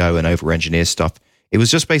to go and over-engineer stuff. It was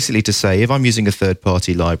just basically to say, if I'm using a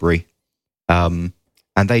third-party library and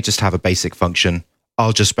they just have a basic function,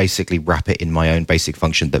 I'll just basically wrap it in my own basic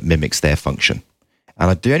function that mimics their function.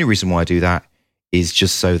 And the only reason why I do that is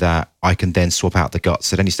just so that I can then swap out the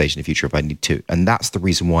guts at any stage in the future if I need to. And that's the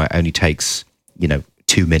reason why it only takes,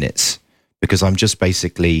 2 minutes, because I'm just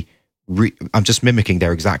basically I'm just mimicking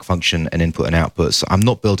their exact function and input and output. So I'm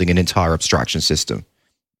not building an entire abstraction system,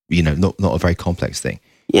 not a very complex thing.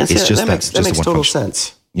 Yes, it's just that makes total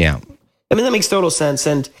sense. Yeah. I mean, that makes total sense.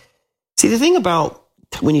 And see, the thing about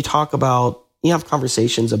when you talk about, you have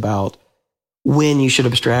conversations about when you should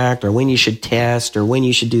abstract or when you should test or when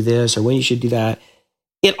you should do this or when you should do that,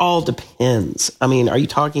 it all depends. I mean, are you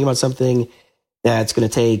talking about something that's going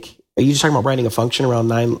to are you just talking about writing a function around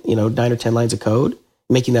 9 or 10 lines of code,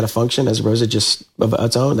 making that a function as opposed to just of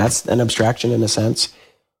its own? That's an abstraction in a sense.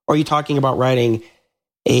 Or are you talking about writing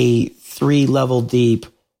a 3-level deep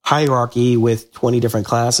hierarchy with 20 different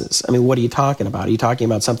classes? I mean, what are you talking about? Are you talking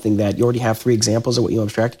about something that you already have 3 examples of what you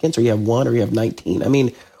abstract against, or you have 1, or you have 19? I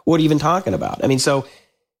mean, what are you even talking about? I mean, so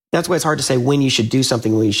that's why it's hard to say when you should do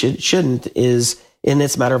something, when you shouldn't, is in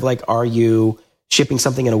this matter of like, are you shipping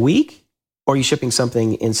something in a week, or are you shipping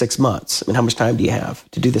something in 6 months? I mean, how much time do you have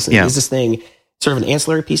to do this? Yeah. Is this thing sort of an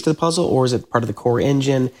ancillary piece to the puzzle, or is it part of the core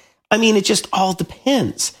engine? I mean, it just all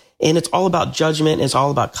depends. And it's all about judgment. And it's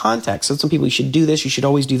all about context. So some people, you should do this, you should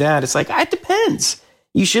always do that. It's like, it depends.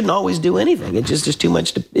 You shouldn't always do anything. It just too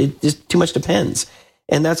much depends.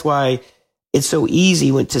 And that's why it's so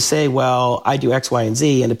easy to say, well, I do X, Y, and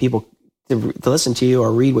Z. And the people to listen to you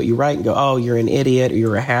or read what you write and go, oh, you're an idiot, or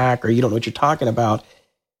you're a hack, or you don't know what you're talking about.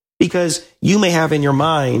 Because you may have in your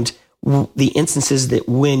mind the instances that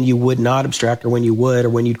when you would not abstract, or when you would, or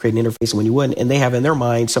when you'd create an interface and when you wouldn't, and they have in their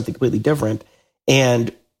mind something completely different.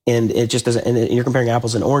 And it just doesn't, and you're comparing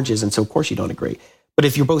apples and oranges. And so of course you don't agree. But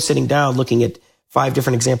if you're both sitting down looking at 5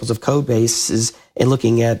 different examples of code bases and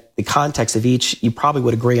looking at the context of each, you probably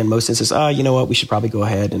would agree in most instances, you know what, we should probably go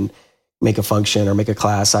ahead and make a function or make a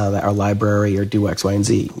class out of our library or do X, Y, and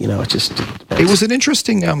Z. It was an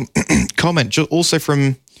interesting comment also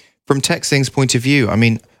from TechZing's point of view. I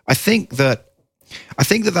mean, I think that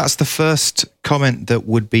that's the first comment that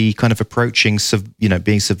would be kind of approaching,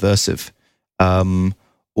 being subversive.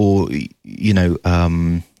 Or I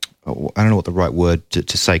don't know what the right word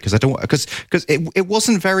to say, because it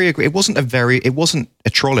wasn't a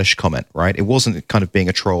trollish comment, right? It wasn't kind of being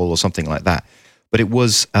a troll or something like that, but it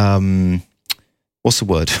was what's the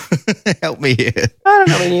word? Help me here. I don't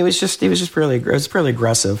know. I mean, it was just fairly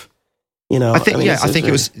aggressive. I think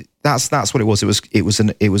it was that's what it was.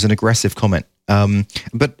 It was an aggressive comment.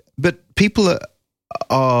 But people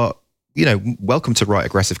are welcome to write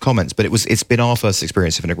aggressive comments, but it's been our first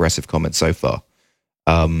experience of an aggressive comment so far.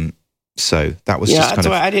 So that was just that's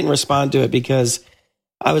why I didn't respond to it, because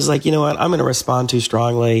I was like, you know what? I'm going to respond too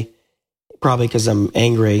strongly, probably because I'm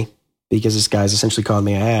angry because this guy's essentially calling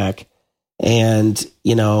me a hack. And,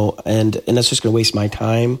 you know, and that's just going to waste my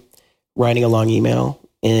time writing a long email.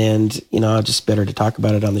 And, you know, just better to talk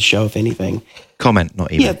about it on the show, if anything. Comment,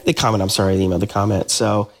 not email. Yeah, the comment. I'm sorry, the email, the comment.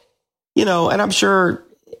 So, you know, and I'm sure,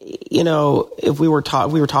 you know, if we were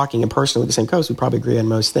talking in person with the same coast, we'd probably agree on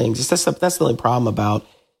most things. That's the only problem about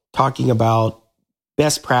talking about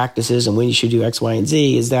best practices and when you should do X, Y, and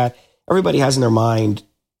Z is that everybody has in their mind,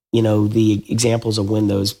 you know, the examples of when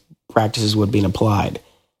those practices would be applied.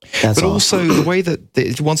 But also the way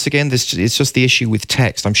that, once again, it's just the issue with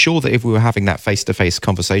text. I'm sure that if we were having that face-to-face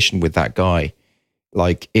conversation with that guy,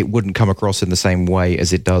 like it wouldn't come across in the same way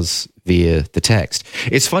as it does via the text.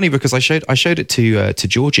 It's funny because I showed it to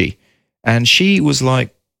Georgie, and she was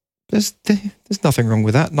like, "There's nothing wrong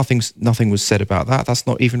with that. Nothing was said about that. That's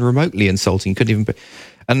not even remotely insulting. Couldn't even be."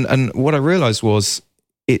 And what I realized was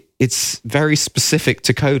it's very specific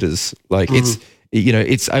to coders. Like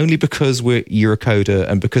it's only because you're a coder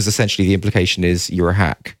and because essentially the implication is you're a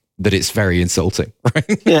hack that it's very insulting,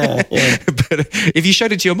 right? Yeah. But if you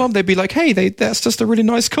showed it to your mom, they'd be like, "Hey, that's just a really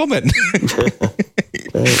nice comment."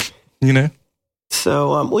 Right. You know?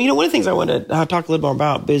 So, well, you know, one of the things I wanted to talk a little more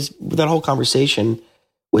about is that whole conversation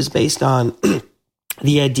was based on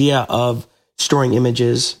the idea of storing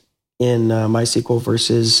images in MySQL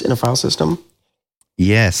versus in a file system.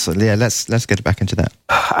 Yes. Yeah, let's get back into that.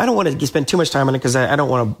 I don't want to spend too much time on it because I don't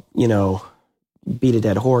want to, you know, beat a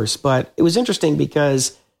dead horse. But it was interesting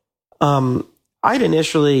because I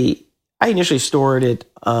initially stored it.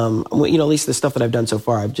 You know, at least the stuff that I've done so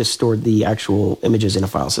far, I've just stored the actual images in a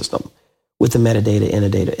file system with the metadata in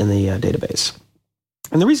the database.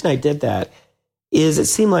 And the reason I did that is it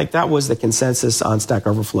seemed like that was the consensus on Stack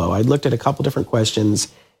Overflow. I looked at a couple different questions,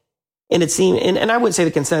 and it seemed, and I wouldn't say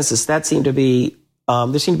the consensus. That seemed to be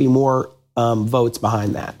there seemed to be more votes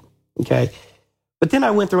behind that. Okay, but then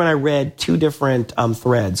I went through and I read two different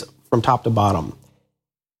threads from top to bottom.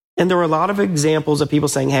 And there were a lot of examples of people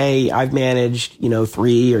saying, "Hey, I've managed, you know,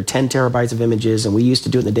 3 or 10 terabytes of images, and we used to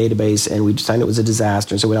do it in the database, and we decided it was a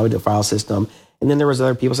disaster, and so we now do a file system." And then there was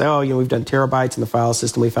other people say, "Oh, you know, we've done terabytes in the file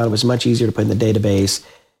system. We found it was much easier to put in the database."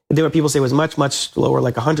 And there were people say it was much, much slower,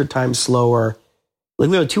 like 100 times slower, like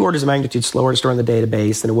literally 2 orders of magnitude slower to store in the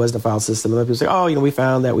database than it was in the file system. And other people say, "Oh, you know, we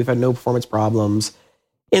found that we've had no performance problems."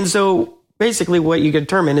 And so basically, what you can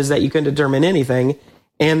determine is that you can determine anything,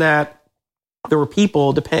 and that there were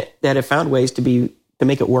people that have found ways to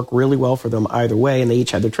make it work really well for them either way, and they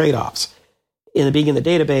each had their trade-offs. In the beginning of the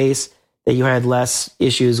database, that you had less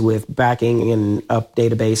issues with backing and up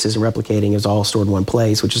databases and replicating. It was all stored in one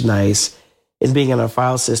place, which is nice. In being in a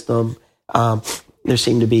file system, there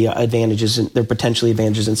seemed to be advantages, and there are potentially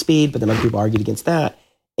advantages in speed, but then other people argued against that.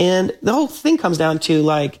 And the whole thing comes down to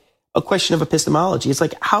like a question of epistemology. It's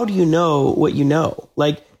like, how do you know what you know?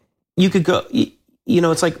 Like you could go, you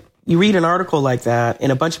know, it's like, you read an article like that,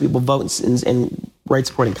 and a bunch of people vote and write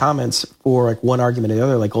supporting comments for like one argument or the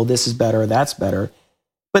other, like, "Oh, this is better, that's better,"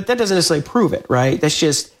 but that doesn't necessarily prove it, right? That's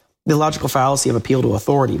just the logical fallacy of appeal to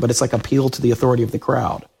authority. But it's like appeal to the authority of the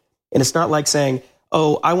crowd, and it's not like saying,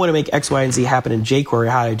 "Oh, I want to make X, Y, and Z happen in jQuery.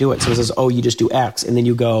 How do I do it?" So it says, "Oh, you just do X," and then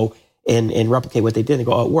you go and replicate what they did, and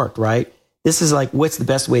go, "Oh, it worked," right? This is like, what's the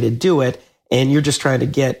best way to do it, and you're just trying to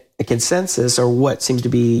get a consensus or what seems to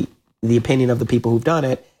be the opinion of the people who've done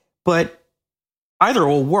it. But either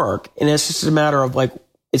will work, and it's just a matter of like,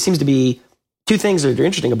 it seems to be two things that are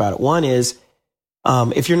interesting about it. One is,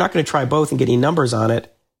 if you're not going to try both and get any numbers on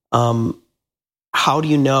it, how are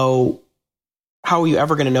you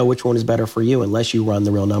ever going to know which one is better for you unless you run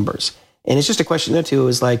the real numbers? And it's just a question there too,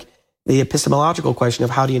 is like the epistemological question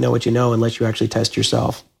of how do you know what you know unless you actually test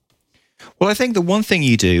yourself? Well, I think the one thing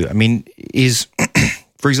you do, I mean, is,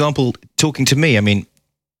 for example, talking to me, I mean,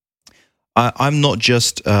 I'm not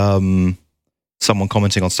just someone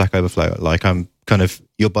commenting on Stack Overflow. Like, I'm kind of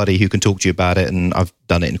your buddy who can talk to you about it, and I've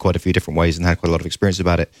done it in quite a few different ways and had quite a lot of experience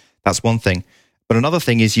about it. That's one thing. But another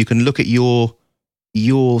thing is you can look at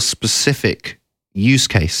your specific use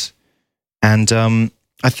case. And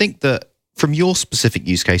I think that from your specific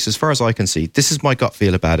use case, as far as I can see, this is my gut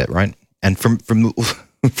feel about it, right? And from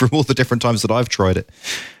all the different times that I've tried it,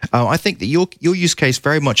 I think that your use case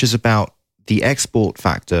very much is about the export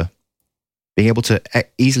factor, being able to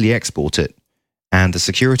easily export it, and the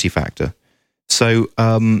security factor. So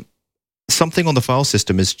something on the file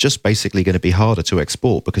system is just basically going to be harder to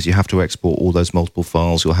export because you have to export all those multiple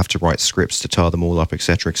files. You'll have to write scripts to tar them all up, et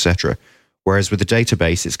cetera, et cetera. Whereas with the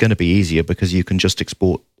database, it's going to be easier because you can just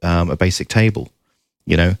export a basic table,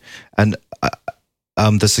 you know. And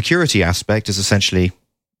the security aspect is essentially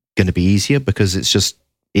going to be easier because it's just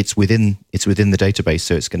it's within the database,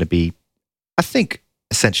 so it's going to be, I think,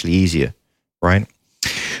 essentially easier, right?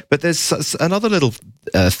 But there's another little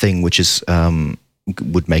thing which is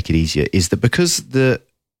would make it easier, is that because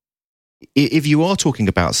if you are talking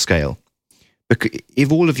about scale,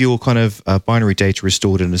 if all of your kind of binary data is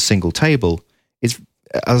stored in a single table, it's,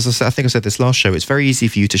 as I said, I think I said this last show, it's very easy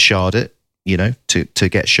for you to shard it, to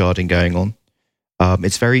get sharding going on.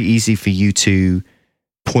 It's very easy for you to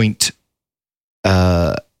point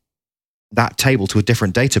that table to a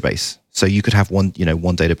different database. So you could have one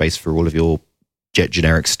database for all of your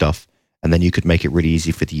generic stuff, and then you could make it really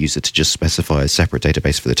easy for the user to just specify a separate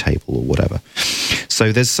database for the table or whatever.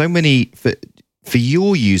 So there's so many, for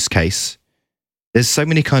your use case, there's so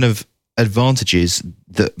many kind of advantages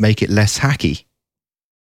that make it less hacky.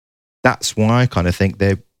 That's why I kind of think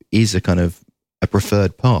there is a kind of a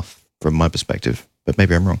preferred path from my perspective, but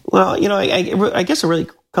maybe I'm wrong. Well, I guess it really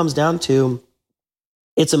comes down to,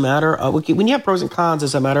 it's a matter of, when you have pros and cons,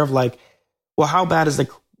 it's a matter of like, well, how bad is the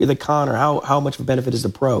con, or how much of a benefit is the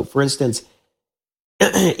pro? For instance,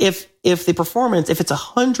 if the performance, if it's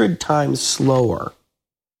 100 times slower,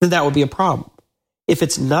 then that would be a problem. If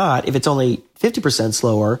it's not, if it's only 50%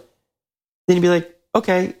 slower, then you'd be like,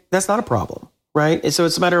 okay, that's not a problem, right? And so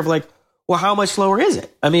it's a matter of like, well, how much slower is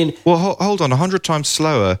it? I mean, well, hold on, 100 times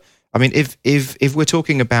slower. I mean, if we're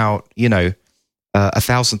talking about, a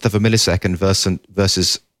thousandth of a millisecond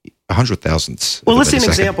versus 100 thousandths. Well, let's see an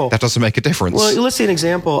example. That doesn't make a difference. Well, let's see an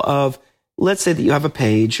example of, let's say that you have a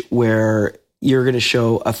page where you're going to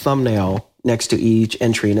show a thumbnail next to each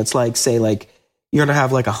entry, and it's like, say, like you're going to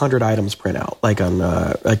have like 100 items print out, like on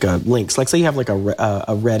links. Like say you have like a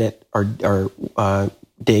Reddit or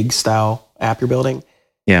Dig style app you're building.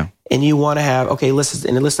 Yeah. And you want to have, it lists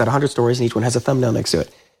out 100 stories, and each one has a thumbnail next to it.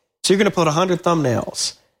 So you're going to put 100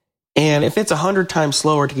 thumbnails. And if it's 100 times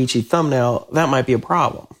slower to each thumbnail, that might be a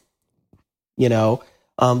problem.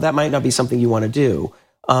 That might not be something you want to do.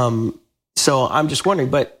 So I'm just wondering,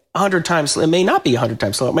 but 100 times, it may not be 100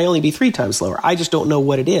 times slower. It may only be 3 times slower. I just don't know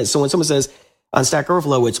what it is. So when someone says on Stack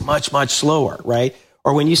Overflow, it's much, much slower, right?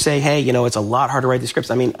 Or when you say, hey, it's a lot harder to write the scripts.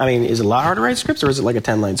 I mean, is it a lot harder to write scripts, or is it like a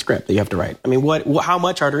 10-line script that you have to write? I mean, how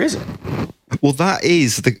much harder is it? Well, that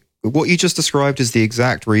is what you just described is the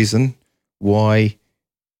exact reason why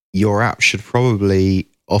your app should probably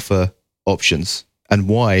offer options, and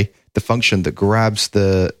why the function that grabs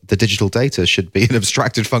the digital data should be an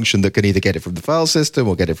abstracted function that can either get it from the file system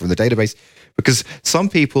or get it from the database. Because some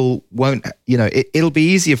people won't, it'll be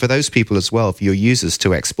easier for those people as well, for your users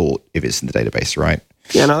to export if it's in the database, right?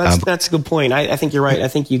 Yeah, no, that's a good point. I think you're right. I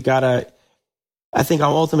think I'm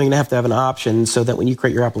ultimately going to have an option so that when you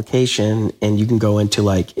create your application and you can go into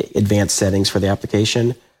like advanced settings for the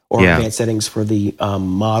application or advanced settings for the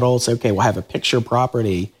model. So, okay, we'll have a picture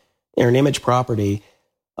property or an image property.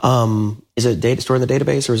 Is it stored in the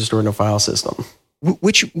database, or is it stored in a file system?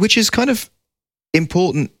 Which is kind of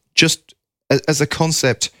important just as a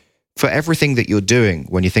concept for everything that you're doing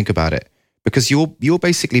when you think about it, because you're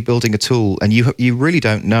basically building a tool, and you really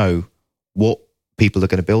don't know what people are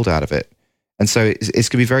going to build out of it. And so it's going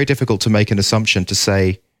to be very difficult to make an assumption to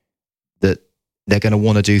say that they're going to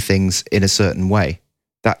want to do things in a certain way.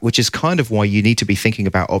 Which is kind of why you need to be thinking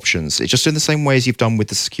about options. It's just in the same way as you've done with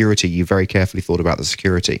the security, you very carefully thought about the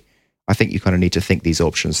security. I think you kind of need to think these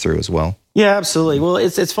options through as well. Yeah, absolutely. Well,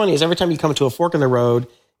 it's funny, is every time you come to a fork in the road,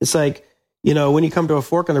 it's like, when you come to a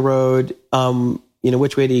fork in the road,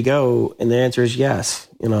 which way do you go? And the answer is yes.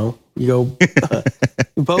 You go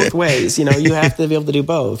both ways. You have to be able to do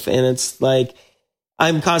both. And it's like,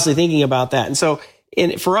 I'm constantly thinking about that. And so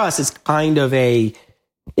for us, it's kind of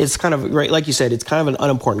right, like you said, it's kind of an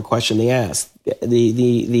unimportant question to ask.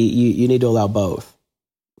 You need to allow both,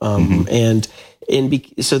 so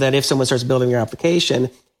that if someone starts building your application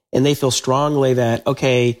and they feel strongly that,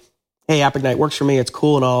 okay, hey, AppIgnite works for me, it's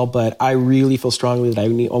cool and all, but I really feel strongly that I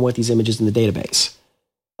want these images in the database.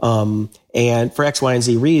 And for X, Y, and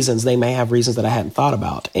Z reasons, they may have reasons that I hadn't thought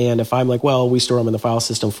about. And if I'm like, well, we store them in the file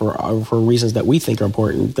system for reasons that we think are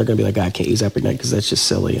important, they're going to be like, I can't use AppIgnite because that's just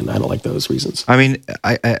silly, and I don't like those reasons. I mean,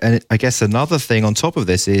 I guess another thing on top of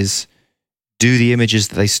this is, do the images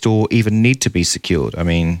that they store even need to be secured? I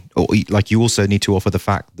mean, or like you also need to offer the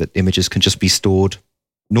fact that images can just be stored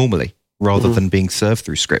normally rather than being served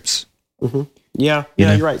through scripts. Mm-hmm. Yeah,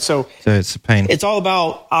 you're right. So it's a pain. It's all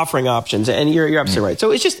about offering options, and you're absolutely right.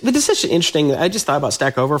 So this is such an interesting. I just thought about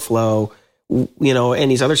Stack Overflow,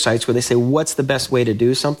 and these other sites where they say what's the best way to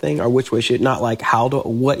do something, or which way should, not like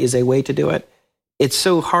what is a way to do it. It's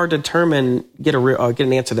so hard to determine, get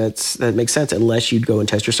an answer that makes sense unless you go and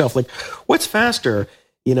test yourself. Like, what's faster,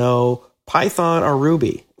 Python or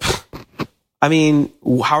Ruby? I mean,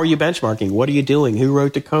 how are you benchmarking? What are you doing? Who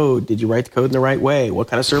wrote the code? Did you write the code in the right way? What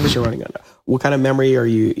kind of service you're running on? What kind of memory are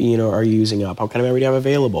you using up? What kind of memory do you have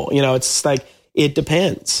available? It's like, it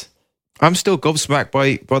depends. I'm still gobsmacked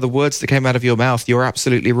by the words that came out of your mouth. You're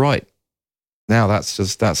absolutely right. Now that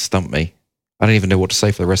stumped me. I don't even know what to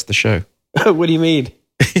say for the rest of the show. What do you mean?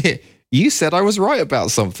 You said I was right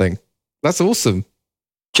about something. That's awesome.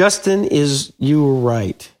 Justin, you were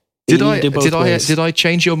right. Did I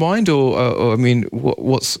change your mind or I mean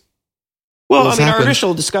what's well? what's I mean, happened? Our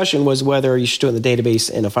initial discussion was whether you should do it in the database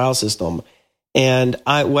in a file system, and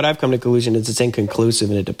what I've come to the conclusion is it's inconclusive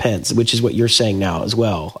and it depends, which is what you're saying now as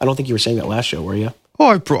well. I don't think you were saying that last show, were you?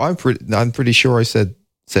 Oh, I'm pretty sure I said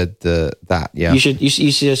that. Yeah, You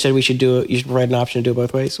should said we should do it. You should provide an option to do it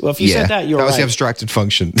both ways. Well, if you said that, you're right. That was the abstracted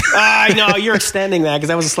function. I know you're extending that because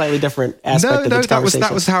that was a slightly different aspect of the conversation.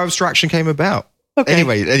 that was how abstraction came about. Okay.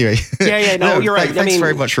 Anyway. Yeah. No, you're right. Thanks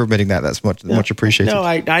very much for admitting that. That's much appreciated. No,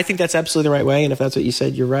 I think that's absolutely the right way. And if that's what you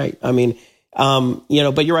said, you're right. I mean,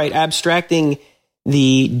 but you're right. Abstracting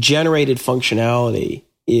the generated functionality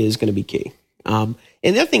is going to be key. And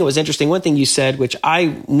the other thing that was interesting, one thing you said, which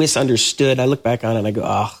I misunderstood, I look back on it and I go,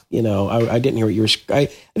 I didn't hear what you were, I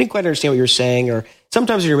didn't quite understand what you were saying. Or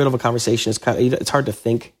sometimes in the middle of a conversation, it's hard to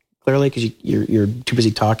think clearly because you're too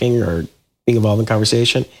busy talking or being involved in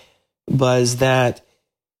conversation. Was that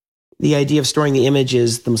the idea of storing the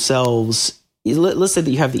images themselves? Let's say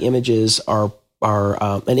that you have the images are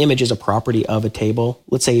an image is a property of a table.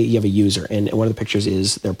 Let's say you have a user and one of the pictures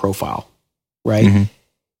is their profile, right? Mm-hmm.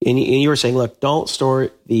 And you were saying, look, don't store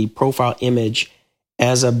the profile image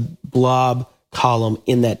as a blob column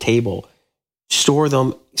in that table. Store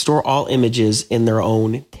all images in their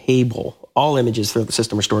own table. All images through the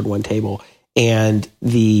system are stored in one table, and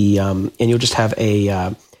and you'll just have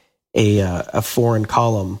a foreign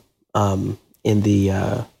column in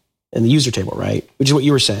the user table, right? Which is what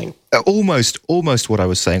you were saying. Almost what I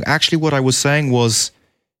was saying. Actually, what I was saying was,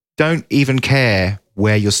 don't even care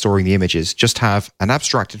where you're storing the images. Just have an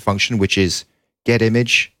abstracted function, which is get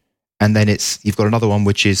image, and then you've got another one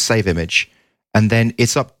which is save image, and then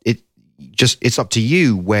it's up to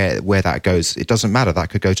you where that goes. It doesn't matter. That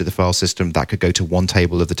could go to the file system. That could go to one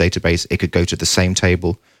table of the database. It could go to the same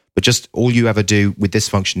table. But just all you ever do with this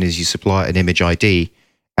function is you supply an image ID,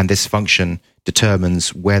 and this function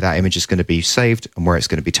determines where that image is going to be saved and where it's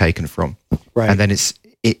going to be taken from. Right. And then it's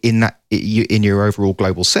in your overall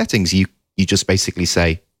global settings, you just basically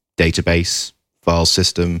say database, file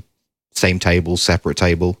system, same table, separate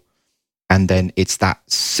table, and then it's that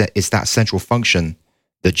central function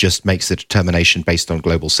that just makes the determination based on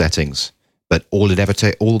global settings. But all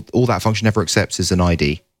that function ever accepts is an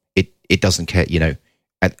ID. It doesn't care,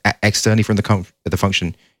 externally from the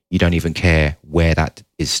function, you don't even care where that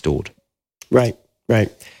is stored. Right.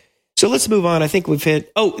 So let's move on. I think we've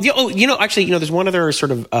hit. Actually, there's one other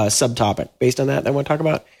sort of subtopic based on that I want to talk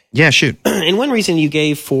about. Yeah, shoot. And one reason you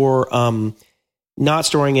gave for not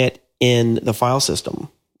storing it in the file system,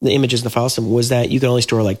 the images in the file system, was that you can only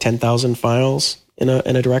store like 10,000 files in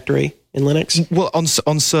a directory in Linux. Well, on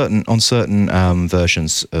certain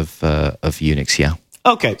versions of Unix, yeah.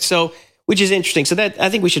 Okay, so which is interesting. So that I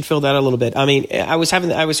think we should fill that a little bit. I mean, I was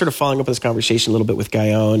sort of following up this conversation a little bit with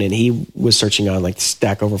Guyon, and he was searching on like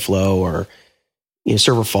Stack Overflow or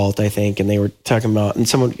Server Fault, I think, and they were talking about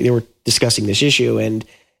they were discussing this issue. And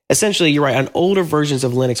essentially, you're right. On older versions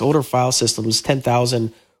of Linux, older file systems,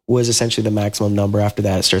 10,000 was essentially the maximum number. After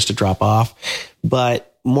that, it starts to drop off.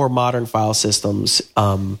 But more modern file systems,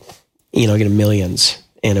 get millions,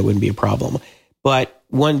 and it wouldn't be a problem. But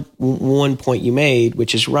one point you made,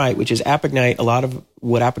 which is right, which is AppIgnite. A lot of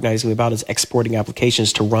what AppIgnite is about is exporting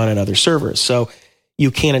applications to run on other servers. So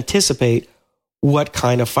you can't anticipate what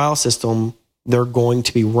kind of file system they're going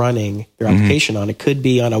to be running their application on. It could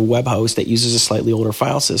be on a web host that uses a slightly older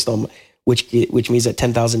file system, which means that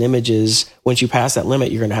 10,000 images, once you pass that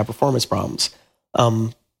limit, you're going to have performance problems.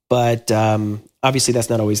 But obviously, that's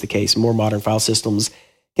not always the case. More modern file systems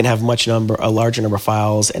can have a larger number of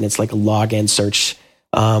files, and it's like a login search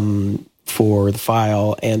for the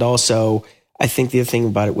file. And also, I think the other thing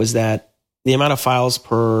about it was that the amount of files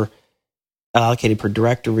allocated per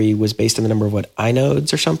directory was based on the number of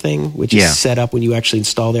inodes or something, which is set up when you actually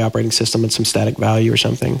install the operating system at some static value or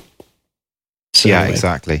something. So yeah, anyway.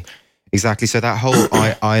 Exactly. So that whole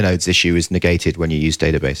inodes issue is negated when you use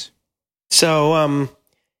database. So,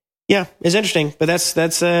 it's interesting, but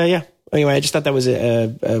that's Anyway, I just thought that was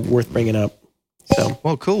worth bringing up. So,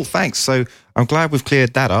 well, cool. Thanks. So I'm glad we've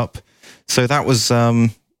cleared that up. So that was,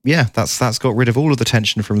 that's got rid of all of the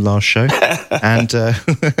tension from last show, and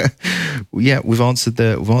we've answered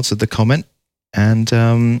the comment, and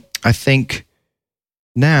I think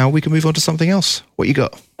now we can move on to something else. What you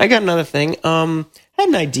got? I got another thing. I had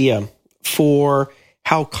an idea for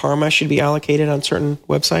how karma should be allocated on certain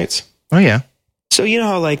websites. Oh, yeah. So you know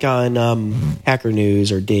how like on Hacker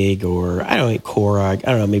News or Dig or I don't know, Quora, I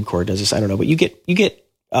don't know, maybe Quora does this, I don't know, but you get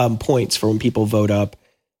points for when people vote up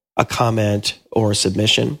a comment or a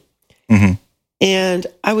submission. Mm-hmm. And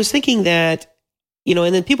I was thinking that, you know,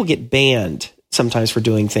 and then people get banned sometimes for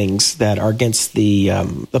doing things that are against the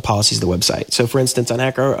policies of the website. So for instance, on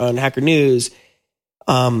Hacker News,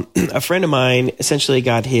 a friend of mine essentially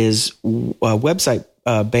got his website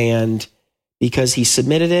banned because he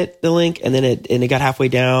submitted the link, and then it got halfway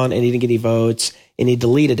down, and he didn't get any votes, and he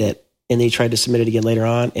deleted it, and he tried to submit it again later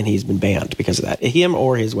on, and he's been banned because of that. Him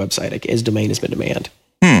or his website, his domain has been banned,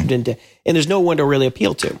 and there's no one to really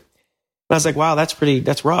appeal to. And I was like, wow,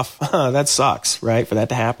 that's rough. That sucks, right? For that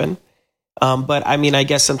to happen. But I mean, I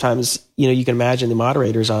guess sometimes, you know, you can imagine the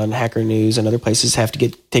moderators on Hacker News and other places have to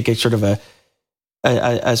take a sort of a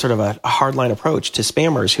hardline approach to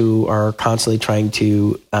spammers who are constantly trying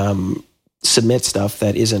to submit stuff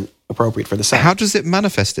that isn't appropriate for the site. How does it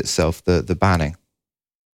manifest itself, the banning?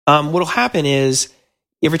 What'll happen is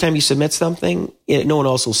every time you submit something, no one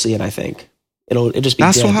else will see it, I think. It'll just be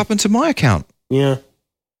That's dead. what happened to my account. Yeah.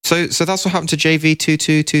 So that's what happened to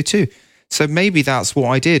JV2222. So maybe that's what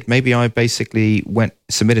I did. Maybe I basically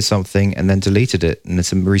submitted something and then deleted it and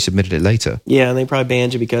then resubmitted it later. Yeah, and they probably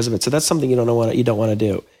banned you because of it. So that's something you don't want to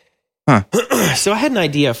do. Huh. So I had an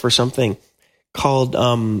idea for something called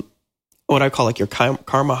what I call like your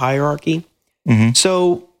karma hierarchy. Mm-hmm.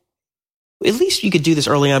 So at least you could do this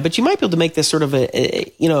early on, but you might be able to make this sort of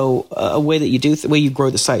a way that you do the way you grow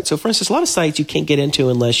the site. So for instance, a lot of sites you can't get into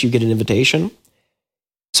unless you get an invitation.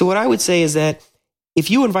 So what I would say is that if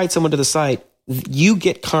you invite someone to the site, you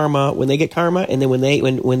get karma when they get karma, and then when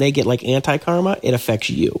they get like anti-karma, it affects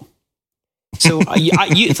you. So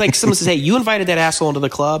it's like someone says, "Hey, you invited that asshole into the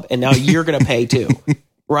club, and now you're going to pay too."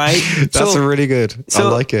 Right? That's really good. I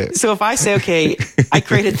like it. So if I say, okay, I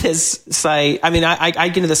created this site. I mean, I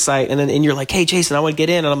get into the site, and you're like, hey, Jason, I want to get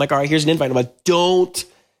in. And I'm like, all right, here's an invite. I'm like, don't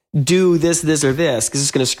do this, or this, because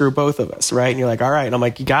it's going to screw both of us, right? And you're like, all right. And I'm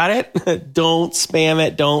like, you got it? Don't spam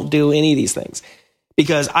it. Don't do any of these things.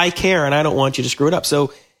 Because I care, and I don't want you to screw it up.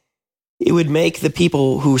 So it would make the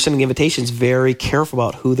people who are sending invitations very careful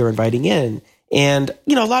about who they're inviting in. And,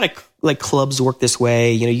 you know, a lot of like clubs work this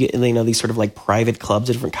way. You know, these sort of like private clubs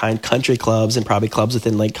of different kind, country clubs, and probably clubs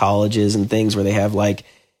within like colleges and things where they have like,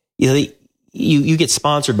 you know, you get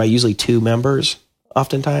sponsored by usually 2 members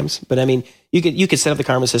oftentimes. But I mean, you could set up the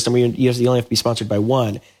karma system where you only have to be sponsored by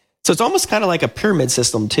 1. So it's almost kind of like a pyramid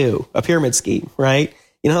system too, a pyramid scheme, right?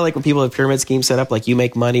 You know, like when people have pyramid schemes set up, like you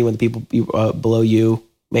make money when the people below you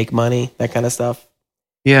make money, that kind of stuff.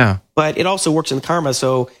 Yeah. But it also works in karma.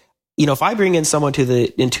 So, you know, if I bring in someone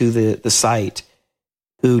into the site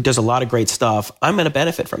who does a lot of great stuff, I'm going to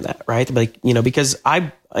benefit from that, right? Like, you know, because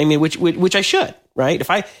I mean, which I should, right?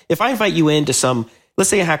 If I invite you into some,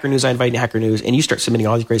 let's say a Hacker News, I invite you to Hacker News, and you start submitting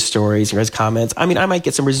all these great stories and great comments. I mean, I might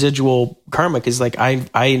get some residual karma because like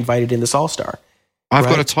I invited in this all-star. I've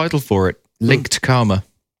got a title for it: Linked Karma.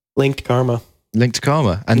 Linked karma. Linked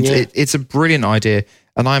karma, and it's a brilliant idea.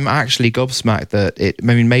 And I'm actually gobsmacked that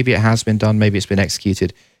maybe it has been done, maybe it's been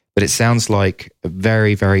executed, but it sounds like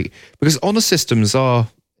very, very, because honor systems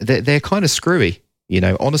they're kind of screwy. You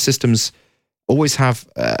know, honor systems always have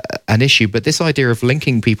an issue, but this idea of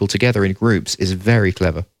linking people together in groups is very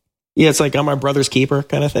clever. Yeah, it's like I'm my brother's keeper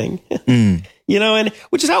kind of thing. You know, and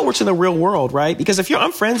which is how it works in the real world, right? Because if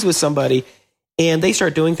I'm friends with somebody and they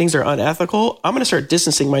start doing things that are unethical, I'm going to start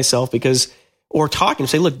distancing myself or talking,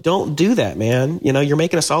 say, look, don't do that, man. You know, you're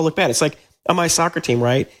making us all look bad. It's like on my soccer team,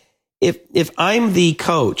 right? If I'm the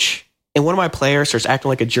coach and one of my players starts acting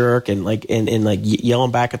like a jerk and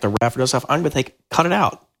yelling back at the ref and stuff, I'm going to cut it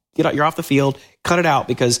out. Get out. You're off the field. Cut it out,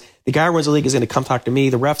 because the guy who runs the league is going to come talk to me.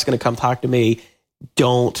 The ref's going to come talk to me.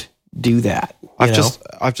 Don't do that.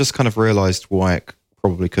 I've just kind of realized why it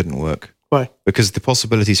probably couldn't work. Why? Because the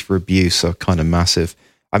possibilities for abuse are kind of massive.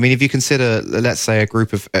 I mean, if you consider, let's say, a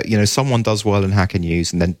group of, someone does well in Hacker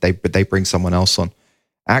News and then they bring someone else on.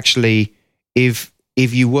 Actually, if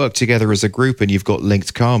you work together as a group and you've got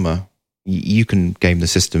linked karma, you can game the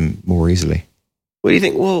system more easily. What do you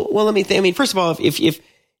think? Well, let me think. I mean, first of all,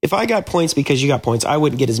 if I got points because you got points, I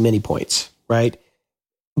wouldn't get as many points, right?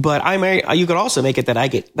 But you could also make it that I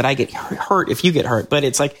get hurt if you get hurt. But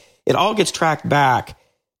it's like it all gets tracked back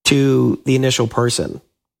to the initial person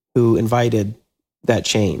who invited that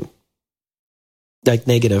chain, like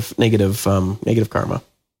negative karma.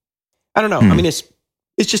 I don't know. I mean, it's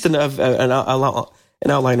just an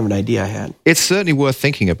an outline of an idea I had. It's certainly worth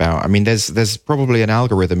thinking about. I mean, there's probably an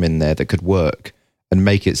algorithm in there that could work and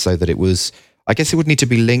make it so that it was, I guess it would need to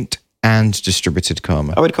be linked and distributed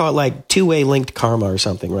karma. I would call it like two-way linked karma or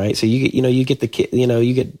something, right? So you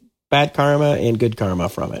get bad karma and good karma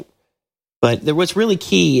from it. But what's really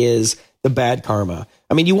key is the bad karma.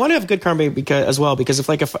 I mean, you want to have good karma because if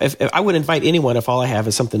I would invite anyone if all I have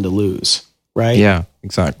is something to lose, right? Yeah,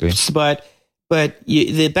 exactly. But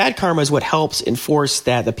the bad karma is what helps enforce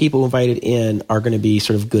that the people who invited in are going to be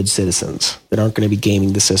sort of good citizens that aren't going to be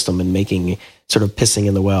gaming the system and making sort of pissing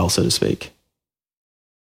in the well, so to speak.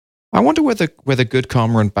 I wonder whether good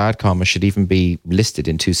karma and bad karma should even be listed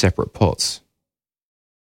in two separate pots.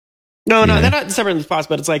 No, they're not separate in pots,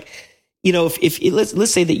 but it's like, if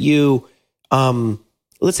let's say that you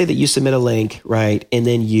submit a link, right, and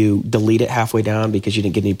then you delete it halfway down because you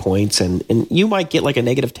didn't get any points, and you might get like a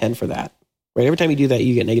 -10 for that, right? Every time you do that,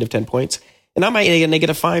 you get -10 points, and I might get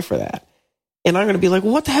 -5 for that, and I'm going to be like,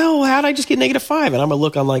 well, what the hell? How did I just get -5? And I'm going to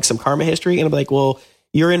look on like some karma history, and I'm like, well,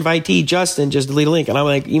 your invitee Justin just delete a link, and I'm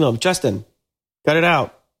like, Justin, cut it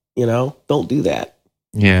out, don't do that,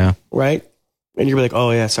 yeah, right? And you're like,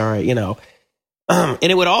 oh yeah, sorry, and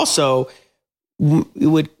it would also. It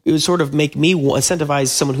would sort of make me incentivize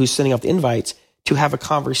someone who's sending out the invites to have a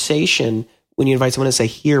conversation when you invite someone and say,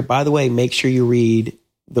 here, by the way, make sure you read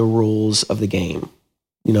the rules of the game.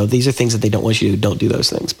 These are things that they don't want you to do. Don't do those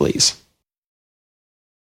things, please.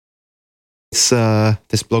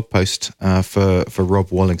 This blog post for Rob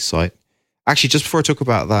Walling's site. Actually, just before I talk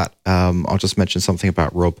about that, I'll just mention something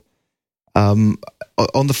about Rob. On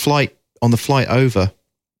the flight over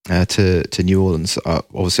to New Orleans,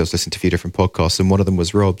 obviously I was listening to a few different podcasts, and one of them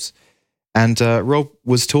was Rob's. And Rob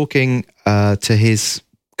was talking to his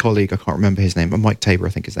colleague, I can't remember his name, Mike Tabor, I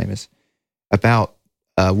think his name is, about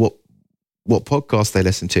what podcast they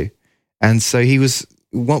listen to. And so he was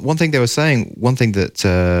one thing they were saying. One thing that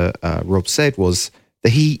Rob said was that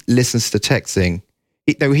he listens to TechZing.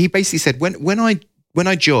 He basically said when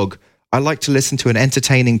I jog, I like to listen to an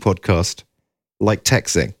entertaining podcast like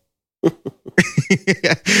TechZing.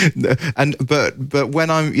 but when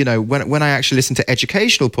I'm when I actually listen to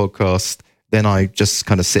educational podcasts, then I just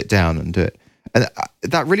kind of sit down and do it, and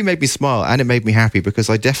that really made me smile, and it made me happy, because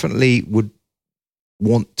I definitely would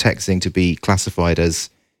want TechZing to be classified as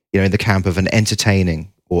in the camp of an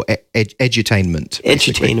entertaining or edutainment.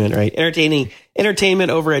 Edutainment, right? Entertainment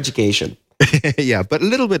over education. Yeah, but a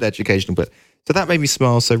little bit educational. But so that made me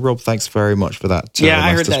smile. So Rob, thanks very much for that. Yeah,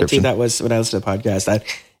 I heard that too. That was when I listened to the podcast.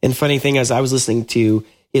 And funny thing is, I was listening to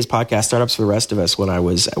his podcast, Startups for the Rest of Us, when I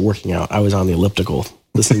was working out. I was on the elliptical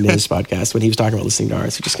listening to his podcast when he was talking about listening to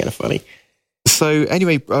ours, which is kind of funny. So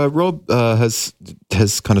anyway, Rob has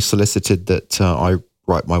kind of solicited that I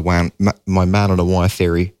write my man on a wire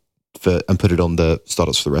theory and put it on the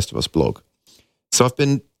Startups for the Rest of Us blog. So I've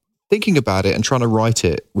been thinking about it and trying to write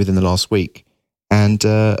it within the last week, and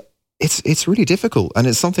it's really difficult. And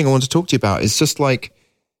it's something I want to talk to you about. It's just like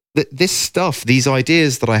this stuff, these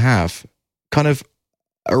ideas that I have, kind of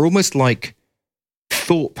are almost like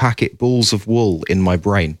thought packet balls of wool in my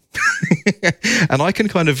brain, and I can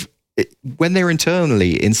kind of, when they're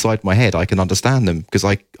internally inside my head, I can understand them because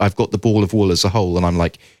I've got the ball of wool as a whole, and I'm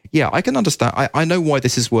like, yeah, I can understand. I know why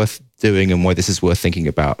this is worth doing and why this is worth thinking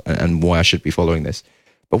about and why I should be following this.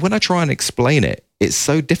 But when I try and explain it, it's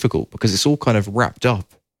so difficult because it's all kind of wrapped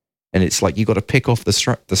up, and it's like you got to pick off the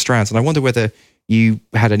strands. And I wonder whether you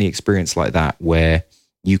had any experience like that, where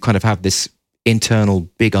you kind of have this internal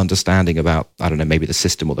big understanding about, I don't know, maybe the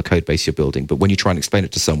system or the code base you're building, but when you try and explain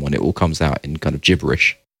it to someone, it all comes out in kind of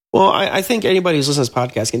gibberish. Well, I think anybody who's listening to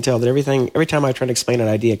this podcast can tell that every time I try to explain an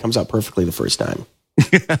idea, it comes out perfectly the first time.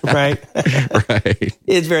 Right? Right.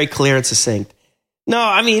 It's very clear and succinct. No,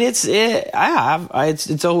 I mean,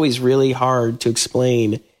 it's always really hard to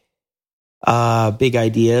explain big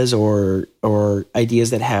ideas or ideas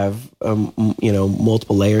that have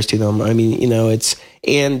multiple layers to them. I mean,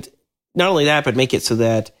 and not only that, but make it so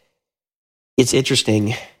that it's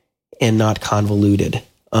interesting and not convoluted.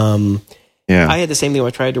 Yeah. I had the same thing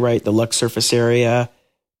when I tried to write the Lux surface area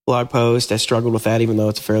blog post. I struggled with that, even though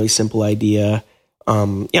it's a fairly simple idea.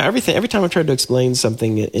 Every time I tried to explain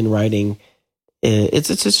something in writing, it's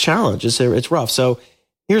a challenge. It's rough. So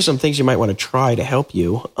here's some things you might want to try to help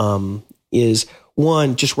you. Is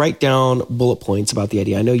one, just write down bullet points about the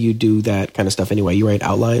idea. I know you do that kind of stuff anyway. You write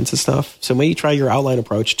outlines and stuff. So maybe try your outline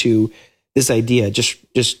approach to this idea. Just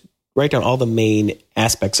write down all the main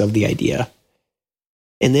aspects of the idea.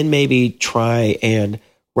 And then maybe try and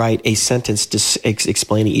write a sentence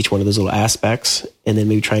explaining each one of those little aspects, and then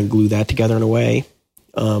maybe try and glue that together in a way.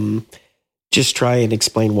 Just try and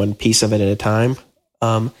explain one piece of it at a time.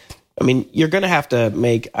 I mean, you're going to have to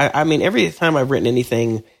make, I mean, every time I've written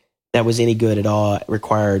anything that was any good at all, it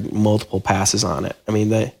required multiple passes on it. I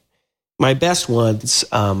mean, my best ones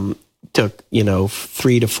took,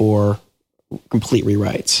 3 to 4 complete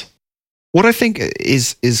rewrites. What I think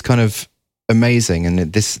is kind of amazing,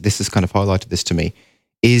 and this has kind of highlighted this to me,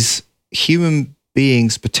 is human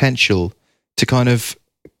beings' potential to kind of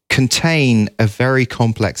contain a very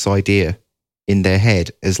complex idea in their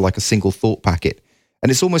head as like a single thought packet.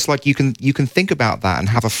 And it's almost like you can think about that and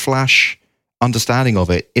have a flash understanding of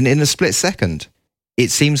it in a split second.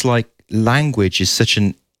 It seems like language is such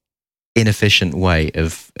an inefficient way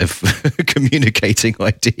of communicating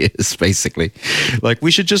ideas, basically. Like,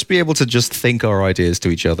 we should just be able to just think our ideas to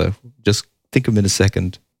each other. Just think them in a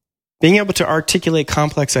second. Being able to articulate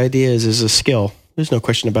complex ideas is a skill. There's no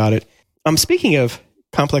question about it. Speaking of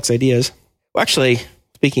complex ideas, well, actually,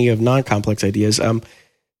 speaking of non-complex ideas,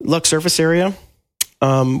 Lux surface area,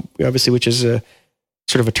 obviously, which is a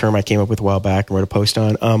sort of a term I came up with a while back and wrote a post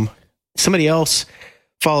on. Somebody else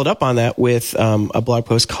followed up on that with a blog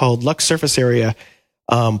post called Lux Surface Area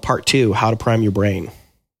Part 2, How to Prime Your Brain.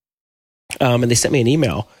 And they sent me an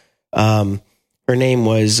email. Her name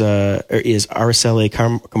is Araceli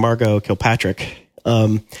Camargo Kilpatrick.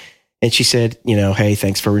 And she said, hey,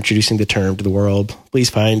 thanks for introducing the term to the world. Please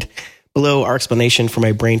find below our explanation from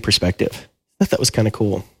my brain perspective. I thought that was kind of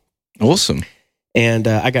cool. Awesome. And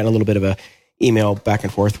I got in a little bit of a email back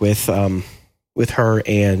and forth with her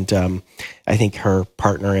and I think her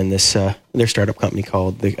partner in this their startup company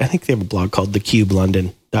called I think they have a blog called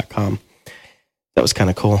thecubelondon.com. That was kind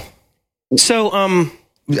of cool. So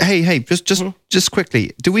hey, just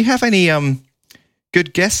quickly, do we have any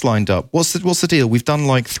good guests lined up? What's the deal? We've done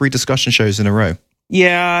like 3 discussion shows in a row.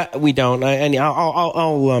 Yeah, we don't.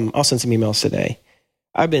 I'll send some emails today.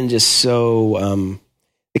 I've been just so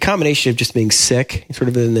the combination of just being sick, sort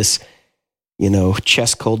of in this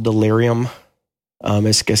chest cold delirium.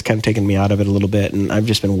 It's kind of taken me out of it a little bit, and I've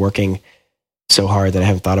just been working so hard that I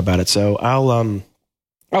haven't thought about it. So I'll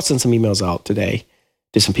send some emails out today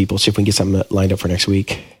to some people, see if we can get something lined up for next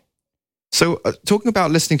week. So talking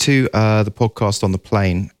about listening to the podcast on the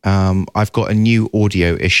plane, I've got a new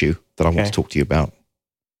audio issue that I want to talk to you about.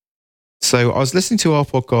 So I was listening to our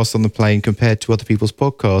podcast on the plane compared to other people's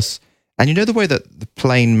podcasts, and the way that the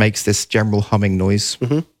plane makes this general humming noise?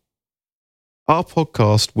 Mm-hmm. Our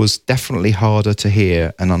podcast was definitely harder to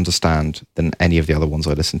hear and understand than any of the other ones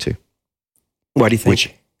I listened to. Why do you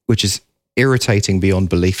think? Which is irritating beyond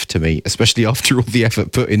belief to me, especially after all the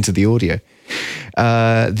effort put into the audio.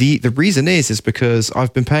 The reason is because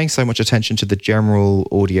I've been paying so much attention to the general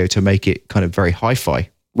audio to make it kind of very hi-fi.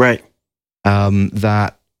 Right.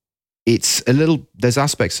 That it's a little, there's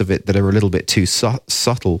aspects of it that are a little bit too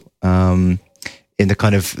subtle in the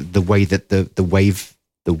kind of the way that the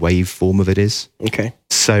wave form of it is. Okay.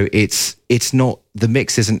 So it's not, the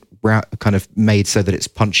mix isn't kind of made so that it's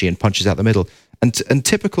punchy and punches out the middle. And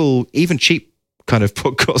typical, even cheap kind of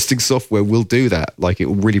podcasting software will do that. Like, it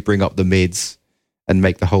will really bring up the mids and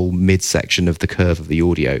make the whole mid section of the curve of the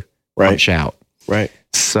audio punch out. Right.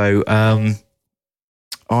 So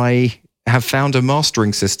I have found a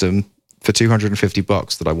mastering system for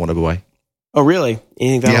 $250 that I want to buy. Oh, really? You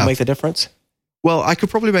think that'll make the difference? Well, I could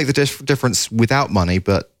probably make the difference without money,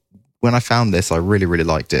 but when I found this, I really, really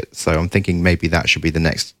liked it. So I'm thinking maybe that should be the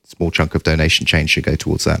next small chunk of donation change should go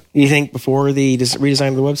towards that. You think before the redesign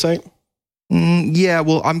of the website? Yeah,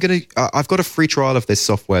 well, I've got a free trial of this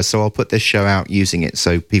software, so I'll put this show out using it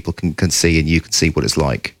so people can see and you can see what it's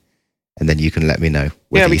like. And then you can let me know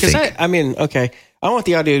whether you think. I want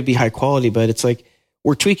the audio to be high quality, but it's like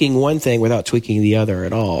we're tweaking one thing without tweaking the other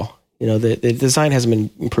at all. The design hasn't been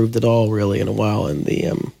improved at all really in a while. And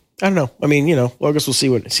I don't know. I mean, well, I guess we'll see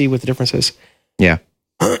what the difference is. Yeah.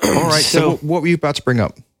 All right. So what were you about to bring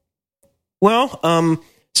up? Well,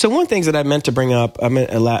 so one thing that I meant to bring up, I meant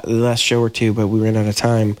the last show or two, but we ran out of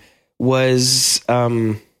time, was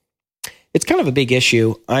it's kind of a big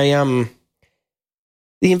issue. The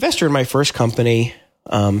investor in my first company,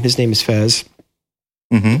 his name is Fez,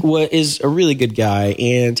 is a really good guy.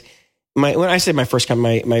 And when I say my first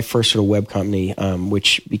company, my first sort of web company,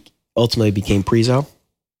 which ultimately became Prezo.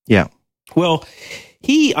 Yeah. Well,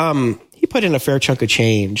 he put in a fair chunk of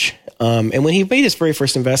change. And when he made his very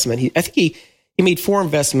first investment, I think he made 4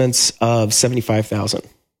 investments of $75,000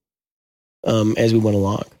 as we went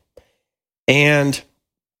along. And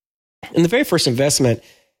in the very first investment,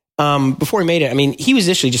 before he made it, I mean, he was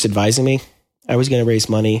initially just advising me. I was going to raise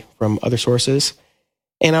money from other sources.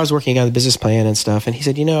 And I was working on the business plan and stuff. And he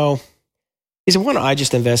said, why don't I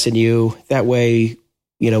just invest in you? That way,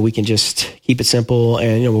 we can just keep it simple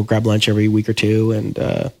and, we'll grab lunch every week or two and,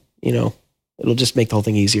 it'll just make the whole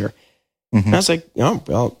thing easier. Mm-hmm. And I was like, oh,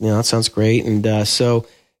 well, that sounds great. And so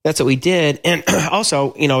that's what we did. And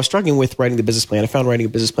also, I was struggling with writing the business plan. I found writing a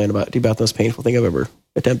business plan about the most painful thing I've ever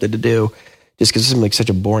attempted to do, just because it seemed like such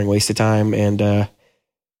a boring waste of time. And, and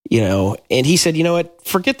he said, you know what,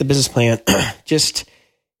 forget the business plan. He's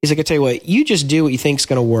like, I tell you what, you just do what you think's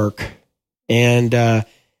going to work. And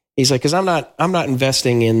he's like, because I'm not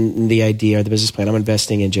investing in the idea or the business plan. I'm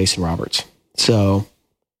investing in Jason Roberts. So,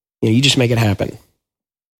 you just make it happen.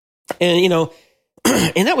 And,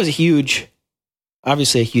 and that was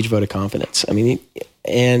obviously a huge vote of confidence. I mean,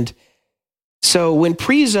 and so when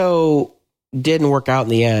Prizo didn't work out in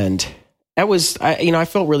the end, I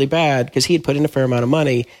felt really bad because he had put in a fair amount of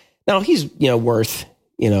money. Now he's, worth,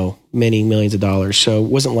 many millions of dollars. So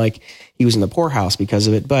it wasn't like he was in the poorhouse because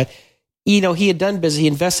of it, but he had done business, he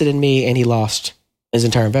invested in me and he lost his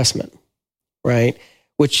entire investment. Right.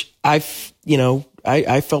 Which I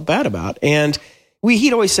felt bad about. And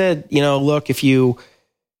he'd always said, look, if you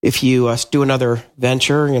do another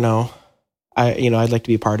venture, I'd like to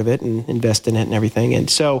be a part of it and invest in it and everything. And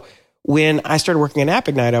so when I started working at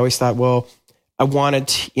AppIgnite, I always thought, well, I wanted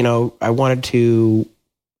to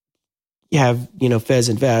have, Fez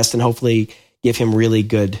invest and hopefully give him really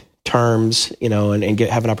good terms, and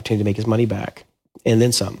have an opportunity to make his money back and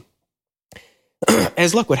then some.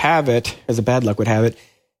 As luck would have it, as a bad luck would have it,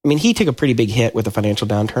 I mean, he took a pretty big hit with the financial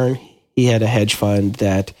downturn. He had a hedge fund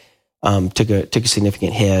that took a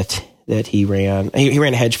significant hit that he ran. He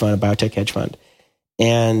ran a hedge fund, a biotech hedge fund.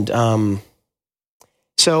 And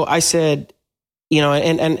so I said,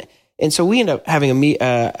 and so we ended up having we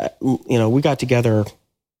got together a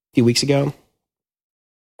few weeks ago.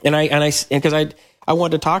 And because I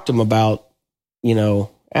wanted to talk to him about,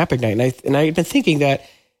 AppIgnite. And I've been thinking that,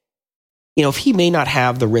 if he may not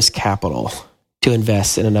have the risk capital to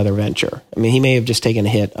invest in another venture. I mean, he may have just taken a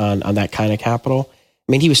hit on that kind of capital.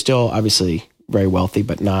 I mean, he was still obviously very wealthy,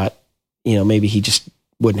 but not, maybe he just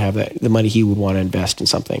wouldn't have the money he would want to invest in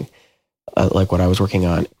something like what I was working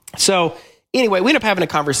on. So anyway, we ended up having a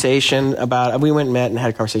conversation about it. We went and met and had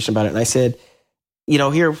a conversation about it. And I said,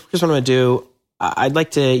 here's what I'm going to do. I'd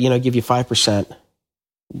like to, give you 5%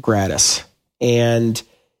 gratis. And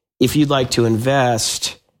if you'd like to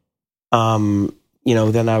invest,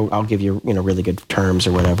 then I'll give you, really good terms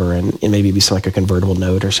or whatever. And maybe it'd be like a convertible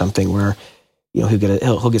note or something where,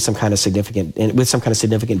 he'll get some kind of significant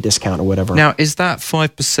discount or whatever. Now, is that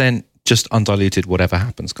 5% just undiluted, whatever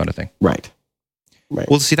happens kind of thing? Right.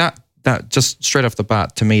 Well, see that just straight off the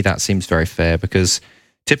bat, to me, that seems very fair because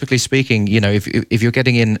typically speaking, if you're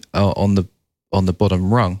getting in on the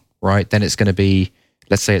bottom rung, right, then it's going to be,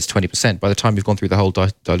 let's say it's 20%. By the time you've gone through the whole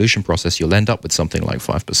dilution process, you'll end up with something like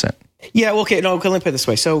 5%. Yeah. Well, okay. No, let me put it this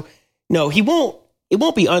way. So no, it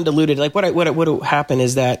won't be undiluted. Like what will happen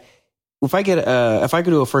is that if I go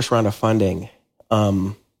to a first round of funding,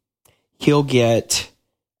 he'll get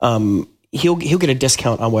a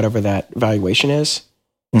discount on whatever that valuation is.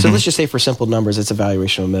 So let's just say for simple numbers, it's a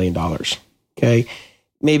valuation of $1 million. Okay.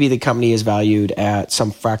 Maybe the company is valued at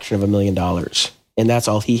some fraction of $1 million, and that's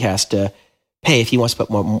all he has to pay if he wants to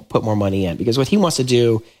put more money in. Because what he wants to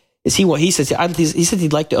do is he said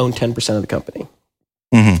he'd like to own 10% of the company,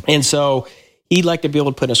 and so he'd like to be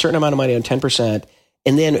able to put a certain amount of money on 10%,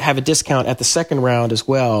 and then have a discount at the second round as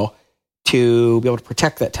well to be able to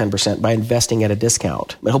protect that 10% by investing at a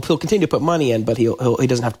discount. But he'll continue to put money in, but he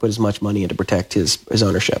doesn't have to put as much money in to protect his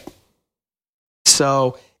ownership.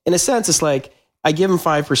 So in a sense, it's like I give him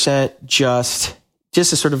 5% just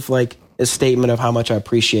as sort of like a statement of how much I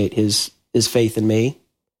appreciate his faith in me,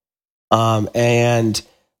 and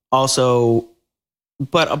also,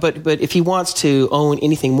 but if he wants to own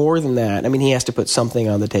anything more than that, I mean, he has to put something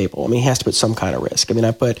on the table. I mean, he has to put some kind of risk.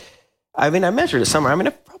 I measured it somewhere. I mean, I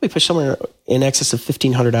probably put somewhere in excess of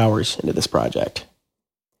 1,500 hours into this project.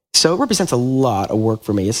 So it represents a lot of work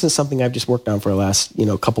for me. This is something I've just worked on for the last,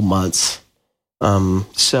 couple months. Well,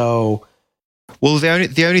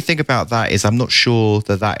 the only thing about that is I'm not sure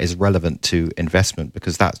that is relevant to investment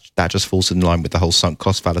because that just falls in line with the whole sunk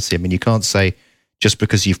cost fallacy. I mean, you can't say just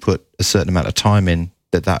because you've put a certain amount of time in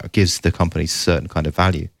that gives the company a certain kind of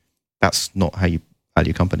value. That's not how you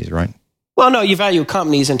value companies, right? Well, no, you value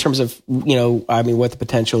companies in terms of, what the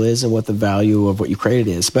potential is and what the value of what you created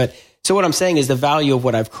is. But so what I'm saying is the value of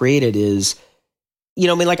what I've created is,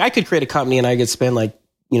 I could create a company and I could spend a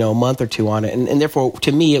month or two on it. And therefore,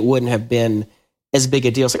 to me, it wouldn't have been as big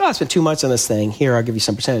a deal. It's like, I spent 2 months on this thing. Here, I'll give you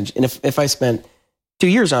some percentage. And if I spent 2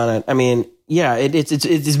 years on it, I mean, yeah,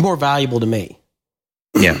 it's more valuable to me.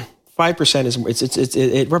 Yeah. 5% is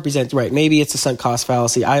it represents, right. Maybe it's a sunk cost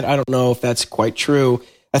fallacy. I don't know if that's quite true.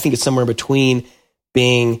 I think it's somewhere between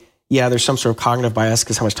being, there's some sort of cognitive bias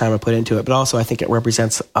because how much time I put into it, but also I think it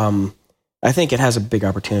represents, I think it has a big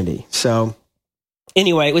opportunity. So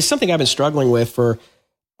anyway, it was something I've been struggling with for,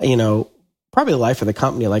 probably the life of the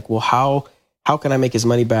company. Like, well, how can I make his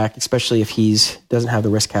money back, especially if he's doesn't have the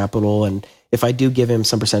risk capital? And if I do give him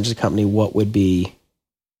some percentage of the company, what would be,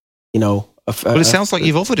 well, it sounds like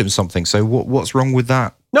you've offered him something. So what's wrong with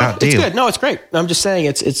that? No, that deal? It's good. No, it's great. I'm just saying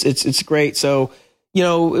it's great. So, it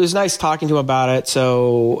was nice talking to him about it.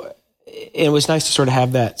 So it was nice to sort of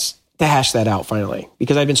have that, to hash that out finally,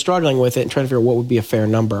 because I've been struggling with it and trying to figure out what would be a fair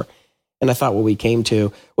number. And I thought what we came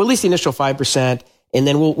to, well, at least the initial 5%. And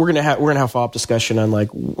then we're going to have a follow-up discussion on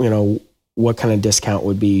what kind of discount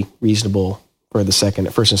would be reasonable for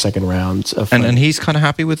the first and second rounds of funding. And he's kind of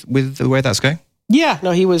happy with the way that's going? Yeah,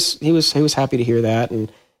 no, he was happy to hear that. And,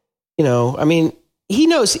 I mean, he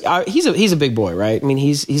knows he's a big boy, right? I mean,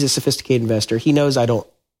 he's a sophisticated investor. He knows I don't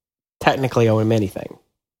technically owe him anything,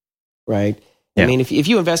 right? Yeah. I mean, if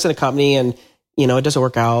you invest in a company and, it doesn't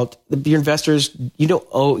work out, your investors, you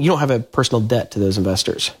don't have a personal debt to those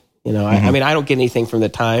investors. I mean, I don't get anything from the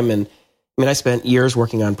time. And I mean, I spent years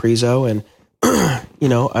working on Prezo and, I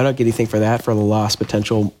don't get anything for that, for the lost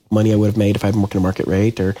potential money I would have made if I'd been working a market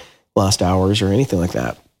rate or lost hours or anything like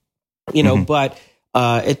that, but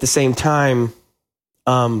at the same time,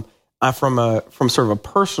 from sort of a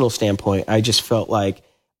personal standpoint, I just felt like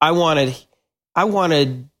I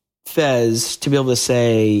wanted Fez to be able to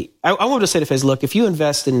say, I wanted to say to Fez, look, if you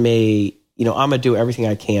invest in me, I'm going to do everything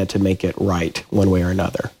I can to make it right one way or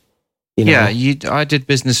another. Yeah, I did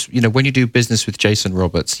business, when you do business with Jason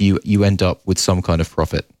Roberts, you end up with some kind of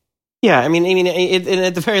profit. Yeah, I mean,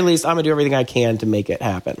 at the very least, I'm going to do everything I can to make it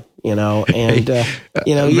happen, and,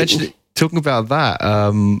 talking about that,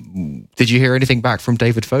 did you hear anything back from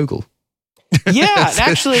David Fogel? Yeah,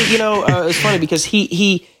 actually, it's funny because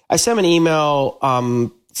I sent him an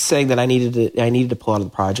email saying that I needed to pull out of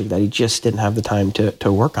the project, that he just didn't have the time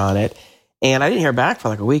to work on it. And I didn't hear back for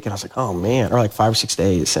like a week, and I was like, oh man, or like 5 or 6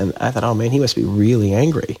 days. And I thought, oh man, he must be really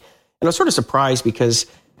angry. And I was sort of surprised because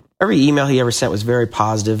every email he ever sent was very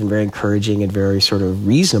positive and very encouraging and very sort of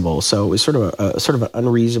reasonable. So it was sort of an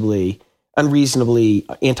unreasonably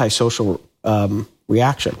antisocial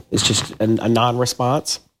reaction. It's just a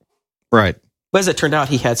non-response. Right. But as it turned out,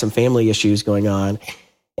 he had some family issues going on.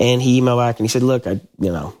 And he emailed back and he said, look, I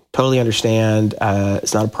totally understand.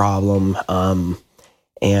 It's not a problem.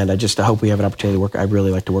 And I hope we have an opportunity to work. I'd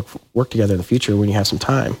really like to work together in the future when you have some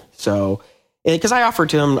time. So, because I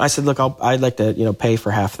offered to him, I said, look, I'd like to, pay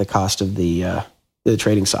for half the cost of the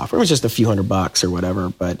trading software. It was just a few $100 or whatever,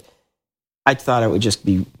 but I thought it would just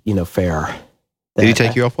be, fair. Did he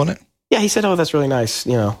take you up on it? Yeah, he said, oh, that's really nice.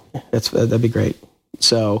 That'd be great.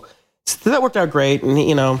 So that worked out great. And,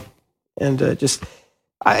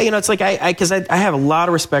 it's like because I have a lot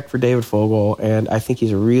of respect for David Fogel, and I think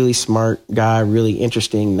he's a really smart guy, really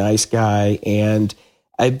interesting, nice guy. And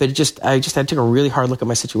I just had to take a really hard look at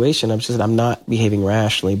my situation. I'm not behaving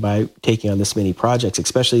rationally by taking on this many projects,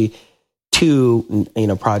 especially two,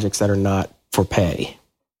 projects that are not for pay.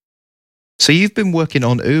 So you've been working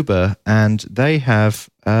on Uber, and they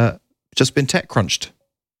have just been tech crunched.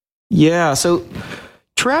 Yeah. So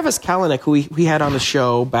Travis Kalanick, who we had on the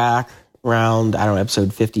show back around, I don't know,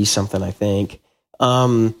 episode 50 something, I think.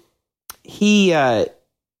 He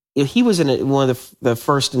was one of the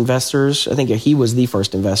first investors. I think he was the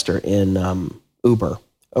first investor in Uber.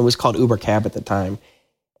 It was called Uber Cab at the time,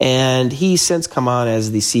 and he's since come on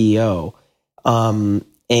as the CEO.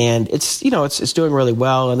 And it's doing really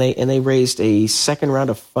well. And they raised a second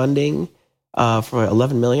round of funding for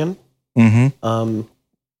 $11 million. Mm-hmm.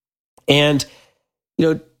 And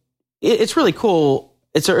it's really cool.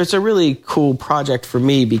 It's a really cool project for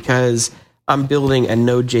me because I'm building a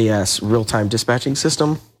Node.js real-time dispatching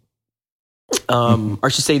system. Or I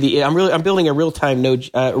should say I'm building a real-time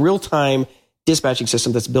real-time dispatching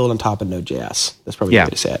system that's built on top of Node.js. That's probably the way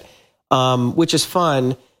to say it. Which is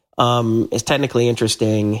fun. It's technically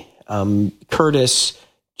interesting. Curtis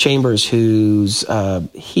Chambers, who's I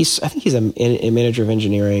think he's a manager of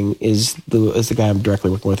engineering, is the guy I'm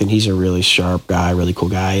directly working with, and he's a really sharp guy, really cool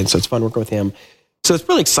guy, and so it's fun working with him. So it's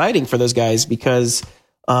really exciting for those guys because,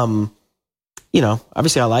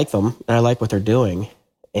 obviously I like them and I like what they're doing,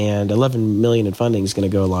 and 11 million in funding is going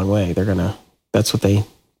to go a long way. That's what they.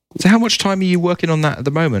 So how much time are you working on that at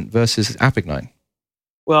the moment versus AppIgnite?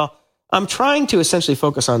 Well, I'm trying to essentially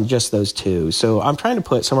focus on just those two. So I'm trying to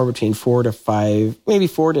put somewhere between 4 to 5, maybe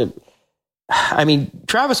 4 to. I mean,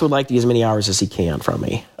 Travis would like to get as many hours as he can from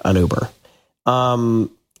me on Uber.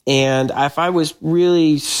 And if I was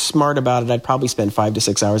really smart about it, I'd probably spend 5 to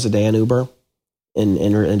 6 hours a day on Uber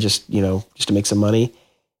and just, just to make some money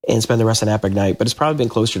and spend the rest on AppIgnite. But it's probably been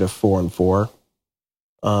closer to 4 and 4.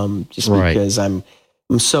 Just because I'm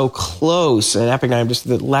so close. And AppIgnite, I'm just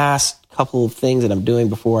the last couple of things that I'm doing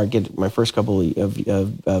before I get my first couple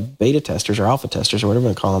of beta testers or alpha testers or whatever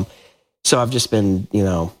you call them. So I've just been,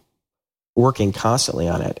 working constantly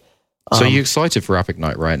on it. So you're excited for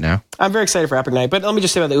AppIgnite right now? I'm very excited for AppIgnite. But let me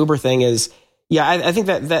just say about the Uber thing is, I think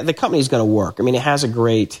that the company is going to work. I mean, it has a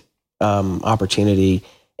great opportunity,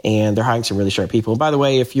 and they're hiring some really sharp people. And by the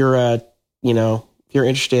way, if you're, if you're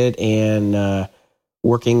interested in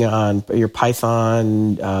working on your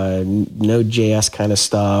Python, Node.js kind of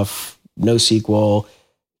stuff, NoSQL,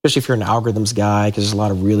 especially if you're an algorithms guy, because there's a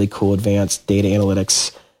lot of really cool advanced data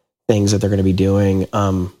analytics things that they're going to be doing,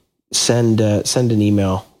 send an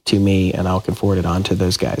email to me and I'll can forward it on to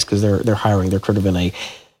those guys because they're hiring. They're sort of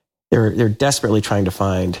they're desperately trying to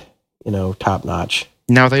find, top notch.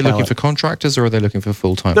 Now, are they looking for contractors or are they looking for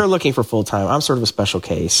full time? They're looking for full time. I'm sort of a special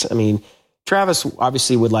case. I mean, Travis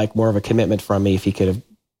obviously would like more of a commitment from me if he could have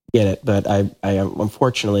get it, but I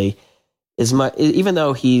unfortunately, even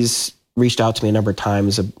though he's reached out to me a number of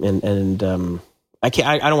times and I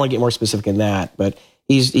don't want to get more specific than that, but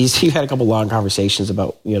he's had a couple long conversations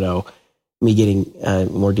about me getting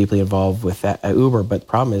more deeply involved with that Uber. But the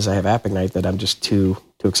problem is I have AppIgnite that I'm just too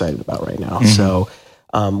excited about right now. Mm-hmm. So,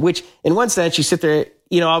 which in one sense you sit there,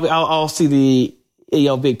 I'll see the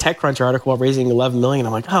big TechCrunch article about raising $11 million.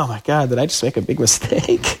 I'm like, oh my God, did I just make a big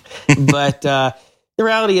mistake? But the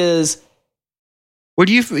reality is, well,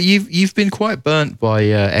 you've been quite burnt by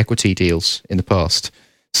equity deals in the past,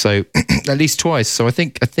 so at least twice. So I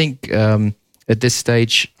think at this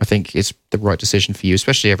stage, I think it's the right decision for you,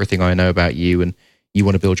 especially everything I know about you, and you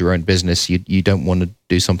want to build your own business. You don't want to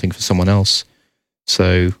do something for someone else.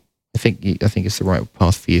 So I think it's the right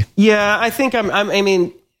path for you. Yeah, I think I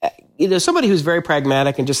mean, somebody who's very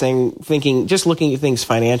pragmatic and just looking at things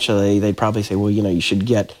financially, they'd probably say, well, you should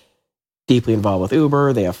get deeply involved with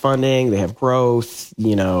Uber. They have funding, they have growth.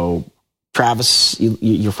 Travis,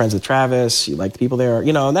 you're friends with Travis. You like the people there.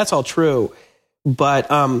 And that's all true. But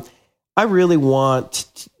I really want,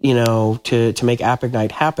 to make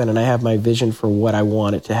AppIgnite happen, and I have my vision for what I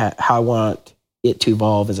want it to how I want it to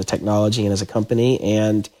evolve as a technology and as a company.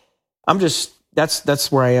 And I'm just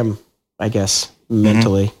that's where I am, I guess,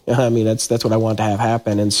 mentally. Mm-hmm. I mean, that's what I want to have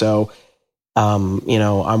happen. And so, I'm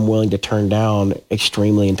willing to turn down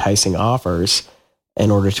extremely enticing offers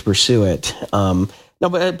in order to pursue it.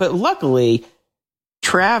 But luckily,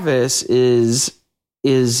 Travis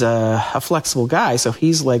is a flexible guy. So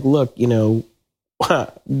he's like, look,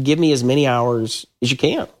 give me as many hours as you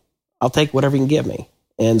can. I'll take whatever you can give me.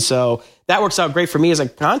 And so that works out great for me as a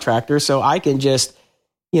contractor. So I can just,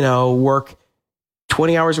 work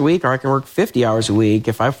 20 hours a week, or I can work 50 hours a week.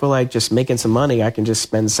 If I feel like just making some money, I can just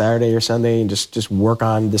spend Saturday or Sunday and just work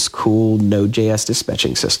on this cool Node.js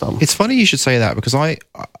dispatching system. It's funny you should say that, because I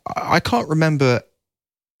can't remember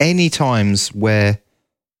any times where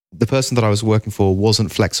the person that I was working for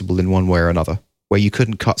wasn't flexible in one way or another, where you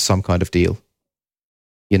couldn't cut some kind of deal.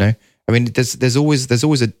 I mean, there's always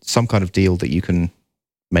some kind of deal that you can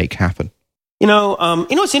make happen.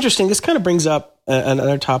 It's interesting. This kind of brings up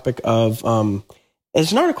another topic of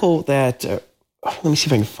there's an article that let me see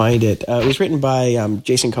if I can find it. It was written by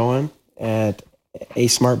Jason Cohen at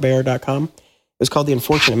asmartbear.com. It was called "The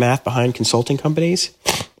Unfortunate Math Behind Consulting Companies,"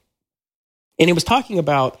 and it was talking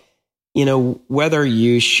about whether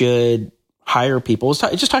you should hire people. It's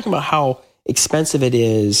just talking about how expensive it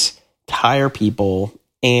is to hire people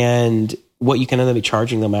and what you can end up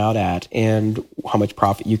charging them out at and how much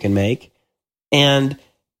profit you can make. And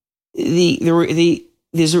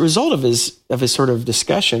as a result of his sort of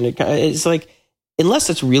discussion, it's like, unless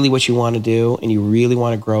that's really what you want to do and you really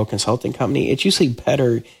want to grow a consulting company, it's usually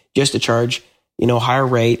better just to charge, higher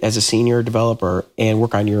rate as a senior developer and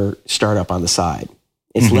work on your startup on the side.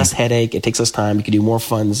 It's mm-hmm. less headache. It takes less time. You can do more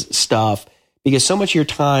fun stuff, because so much of your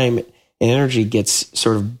time and energy gets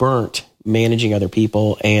sort of burnt managing other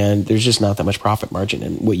people, and there's just not that much profit margin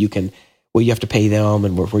in what you have to pay them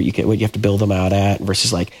and what you have to build them out at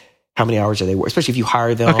versus like how many hours are they work, especially if you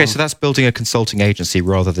hire them. Okay, so that's building a consulting agency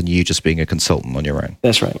rather than you just being a consultant on your own.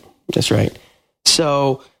 That's right.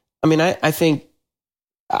 So, I mean, I think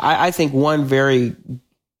one very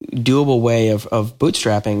doable way of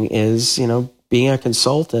bootstrapping is, being a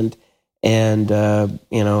consultant and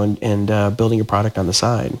building a product on the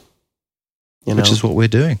side. Which is what we're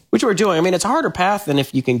doing. I mean, it's a harder path than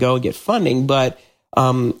if you can go and get funding, but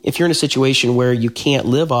if you're in a situation where you can't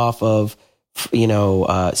live off of,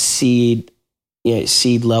 seed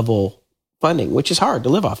seed level funding, which is hard to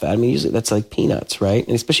live off that. I mean, usually that's like peanuts, right?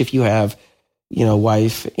 And especially if you have,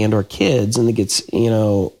 wife and or kids, and it gets,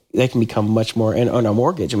 that can become much more, and on a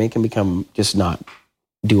mortgage, I mean, it can become just not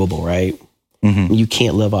doable, right? Mm-hmm. You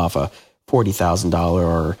can't live off a $40,000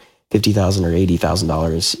 or $50,000 or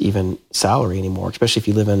 $80,000 even salary anymore, especially if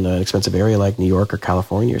you live in an expensive area like New York or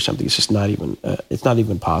California or something. It's just not even, it's not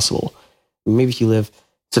even possible. Maybe if you live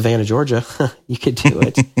Savannah, Georgia, you could do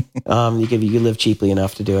it. You could live cheaply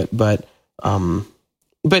enough to do it. But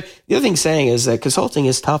the other thing saying is that consulting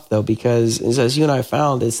is tough though, because as you and I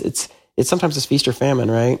found, it's sometimes it's feast or famine,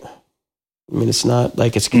 right? I mean, it's not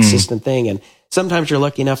like it's a consistent thing. And sometimes you're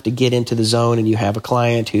lucky enough to get into the zone and you have a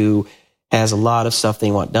client who has a lot of stuff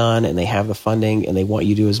they want done and they have the funding and they want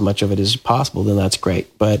you to do as much of it as possible, then that's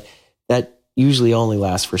great. But that usually only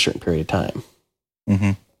lasts for a certain period of time.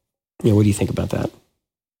 Mm-hmm. What do you think about that?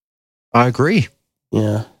 I agree.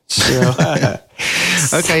 Yeah. So,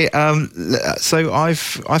 Okay. So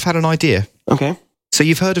I've had an idea. Okay. So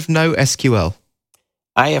you've heard of NoSQL?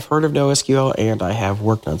 I have heard of NoSQL and I have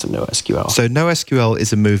worked on some NoSQL. So NoSQL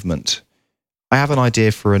is a movement. I have an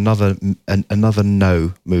idea for another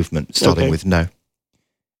no movement starting with no.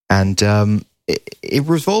 And it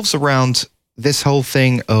revolves around this whole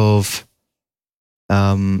thing of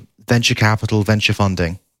venture capital, venture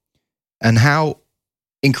funding, and how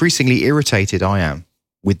increasingly irritated I am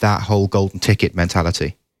with that whole golden ticket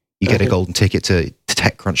mentality. You get a golden ticket to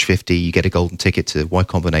TechCrunch 50, you get a golden ticket to Y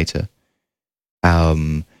Combinator.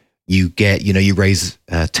 You get, you raise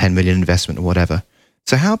 10 million investment or whatever.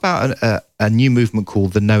 So how about a new movement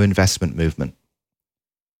called the No Investment Movement?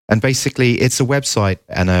 And basically it's a website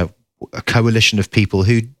and a coalition of people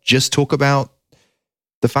who just talk about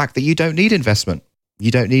the fact that you don't need investment.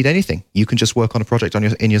 You don't need anything. You can just work on a project on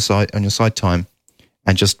your side time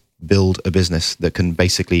and just build a business that can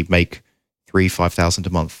basically make $3,000-5,000 a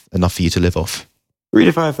month, enough for you to live off. $3,000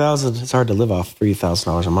 to $5,000. It's hard to live off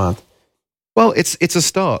 $3,000 a month. Well, it's a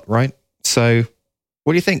start, right? So,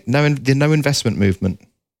 what do you think? The no investment movement.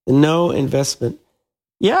 The no investment.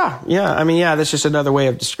 Yeah. I mean, that's just another way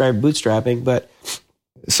of describing bootstrapping. But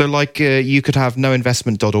so, like, you could have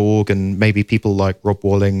noinvestment.org, and maybe people like Rob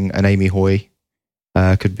Walling and Amy Hoy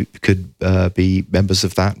could be members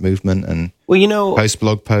of that movement and post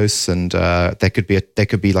blog posts, and there could be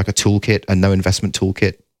like a toolkit, a no investment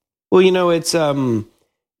toolkit. Well, it's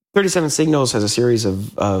 37 Signals has a series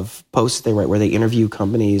of posts they write where they interview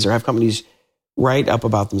companies or have companies write up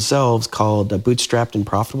about themselves called Bootstrapped and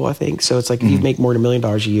Profitable, I think. So it's like if you make more than $1 million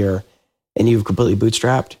a year and you've completely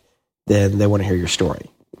bootstrapped, then they want to hear your story,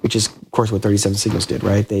 which is, of course, what 37 Signals did,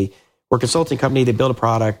 right? They were a consulting company, they built a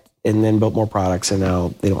product and then built more products, and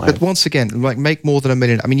now they don't have... But once again, like, make more than $1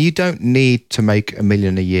 million. I mean, you don't need to make $1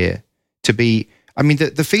 million a year to be... I mean,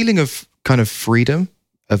 the feeling of kind of freedom,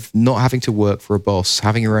 of not having to work for a boss,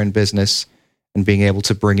 having your own business and being able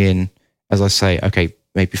to bring in, as I say, okay,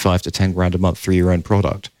 maybe $5,000 to $10,000 a month through your own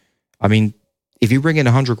product. I mean, if you bring in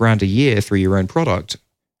 $100,000 a year through your own product,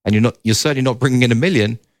 and you're certainly not bringing in $1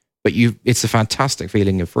 million, but it's a fantastic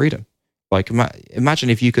feeling of freedom. Like, imagine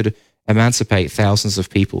if you could emancipate thousands of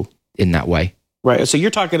people in that way. Right. So you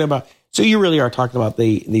really are talking about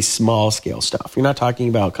the small scale stuff. You're not talking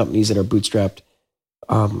about companies that are bootstrapped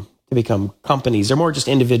to become companies. They're more just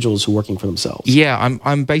individuals who are working for themselves. Yeah,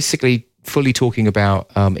 I'm basically fully talking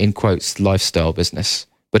about, in quotes, lifestyle business.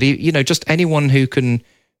 But, just anyone who can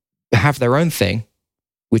have their own thing,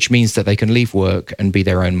 which means that they can leave work and be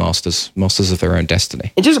their own masters of their own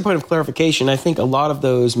destiny. And just a point of clarification, I think a lot of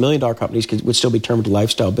those $1 million companies would still be termed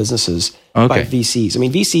lifestyle businesses by VCs. I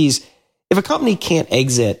mean, VCs, if a company can't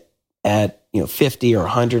exit at 50 or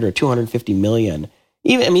 100 or 250 million,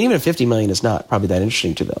 even 50 million is not probably that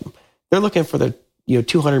interesting to them. They're looking for the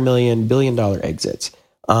 $200 million, $1 billion exits.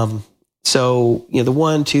 So the $1,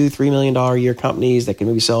 $2, $3 million a year companies that can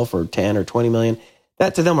maybe sell for 10 or 20 million,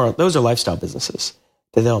 that to them those are lifestyle businesses.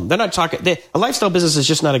 To them, they're not talking. A lifestyle business is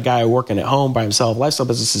just not a guy working at home by himself. A lifestyle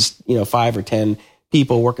business is 5 or 10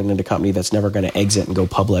 people working in a company that's never going to exit and go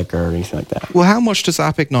public or anything like that. Well, how much does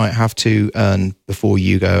AppIgnite have to earn before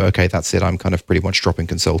you go, okay, that's it, I'm kind of pretty much dropping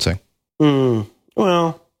consulting?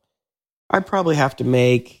 Well, I'd probably have to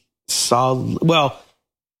make solid. Well,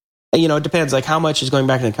 it depends. Like how much is going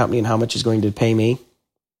back in the company and how much is going to pay me,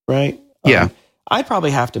 right? Yeah, I'd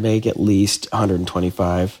probably have to make at least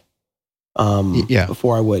 125.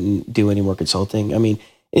 Before I wouldn't do any more consulting. I mean,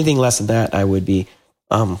 anything less than that, I would be,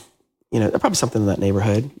 probably something in that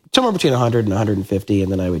neighborhood, somewhere between 100 and 150. And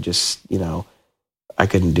then I would just, I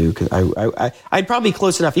couldn't do, because I'd probably be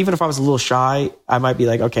close enough. Even if I was a little shy, I might be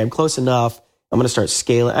like, okay, I'm close enough. I'm going to start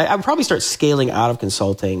scaling. I'd probably start scaling out of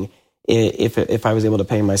consulting if I was able to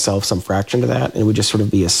pay myself some fraction to that, it would just sort of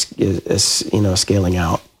be a scaling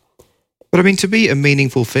out. But I mean, to be a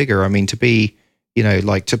meaningful figure, I mean, to be,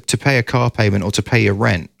 like to pay a car payment or to pay your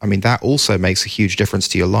rent, I mean, that also makes a huge difference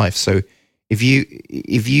to your life. So if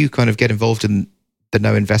you kind of get involved in the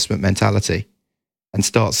no investment mentality and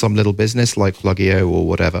start some little business like Plugio or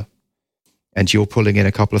whatever, and you're pulling in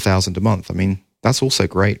a couple of $1,000 a month, I mean, that's also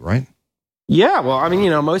great, right? Yeah, well, I mean,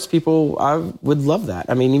 most people would love that.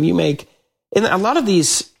 I mean, if you make, and a lot of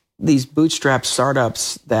these bootstrap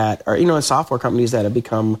startups that are, and software companies that have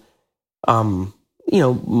become,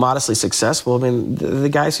 modestly successful. I mean, the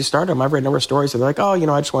guys who started them, I've read a number of stories. They're like, oh,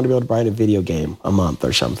 I just want to be able to buy a video game a month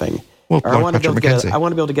or something. Well, or I want to be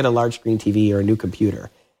able to get a large screen TV or a new computer.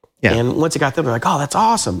 Yeah. And once it got them, they're like, oh, that's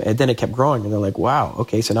awesome. And then it kept growing. And they're like, wow,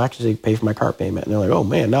 okay, so now I can actually pay for my car payment. And they're like, oh,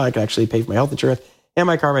 man, now I can actually pay for my health insurance and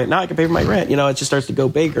my car payment. Now I can pay for my rent. It just starts to go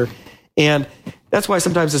bigger. And that's why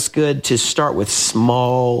sometimes it's good to start with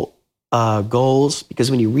small goals,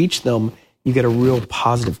 because when you reach them, you get a real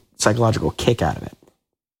positive psychological kick out of it.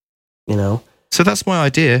 So that's my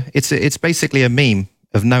idea. It's basically a meme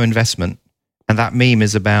of no investment. And that meme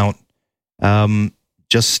is about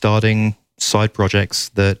just starting side projects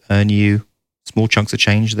that earn you small chunks of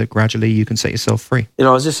change that gradually you can set yourself free.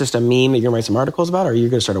 Is this just a meme that you're going to write some articles about, or are you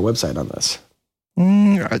going to start a website on this?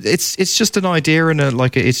 It's just an idea and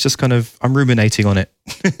it's just kind of, I'm ruminating on it.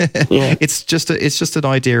 Yeah. It's just an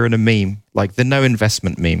idea and a meme, like the no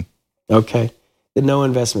investment meme. Okay. The no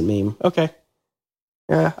investment meme. Okay.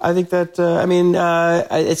 Yeah. I think that,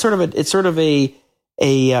 it's sort of a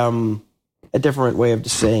different way of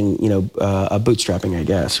just saying, a bootstrapping, I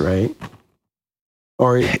guess, right?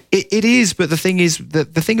 Or it is, but the thing is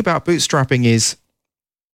that the thing about bootstrapping is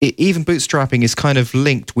even bootstrapping is kind of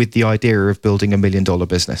linked with the idea of building $1 million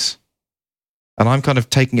business. And I'm kind of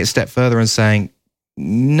taking it a step further and saying,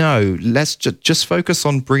 no, let's just focus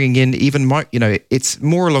on bringing in even it's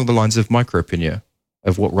more along the lines of micropreneur,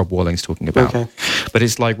 of what Rob Walling's talking about. Okay. But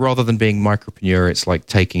it's like, rather than being micropreneur, it's like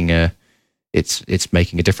taking it's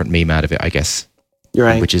making a different meme out of it, I guess. You're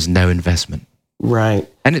right. Which is no investment. Right.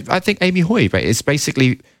 And I think Amy Hoy, right, it's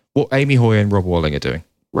basically what Amy Hoy and Rob Walling are doing.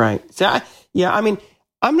 Right. So,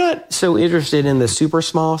 I'm not so interested in the super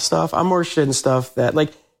small stuff. I'm more interested in stuff that,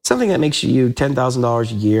 like, something that makes you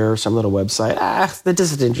 $10,000 a year, some little website. That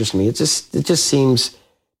doesn't interest me. It just seems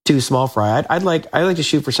too small fry. I'd like to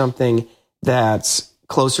shoot for something that's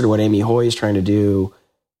closer to what Amy Hoy is trying to do,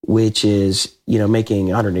 which is, making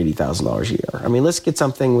 $180,000 a year. I mean, let's get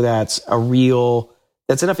something that's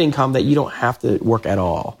that's enough income that you don't have to work at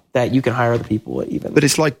all, that you can hire other people even. But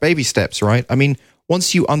it's like baby steps, right? I mean,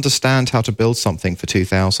 once you understand how to build something for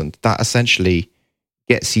 2,000, that essentially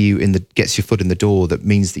gets your foot in the door. That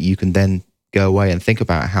means that you can then go away and think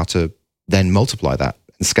about how to then multiply that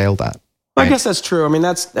and scale that. Right? I guess that's true. I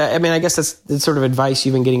guess that's the sort of advice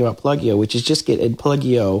you've been getting about Plugio, which is just get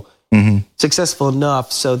Plugio successful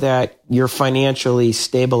enough so that you're financially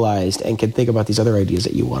stabilized and can think about these other ideas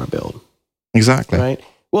that you want to build. Exactly. Right.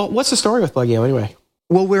 Well, what's the story with Plugio anyway?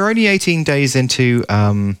 Well, we're only 18 days into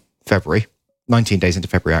February. 19 days into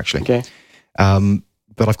February, actually. Okay.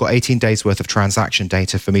 But I've got 18 days worth of transaction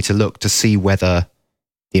data for me to look to see whether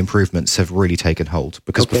the improvements have really taken hold.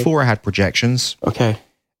 Because before I had projections. Okay.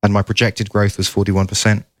 And my projected growth was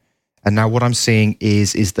 41%. And now what I'm seeing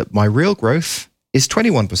is that my real growth is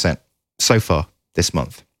 21% so far this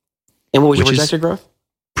month. And what was your projected growth?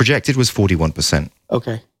 Projected was 41%.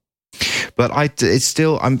 Okay. But I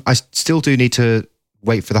still do need to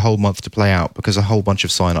wait for the whole month to play out, because a whole bunch of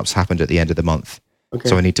signups happened at the end of the month. Okay.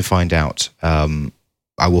 So I need to find out.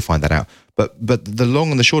 I will find that out. But the long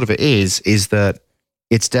and the short of it is that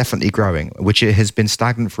it's definitely growing, which it has been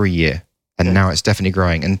stagnant for a year, and now it's definitely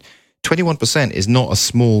growing. And 21% is not a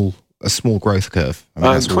small growth curve. I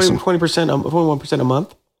mean, that's 20%, 21% a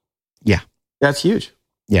month. Yeah, that's huge.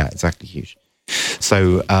 Yeah, exactly, huge.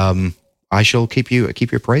 So I shall keep you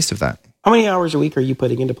appraised of that. How many hours a week are you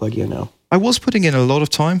putting into Plugio now? I was putting in a lot of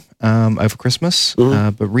time over Christmas,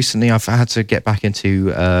 but recently I've had to get back into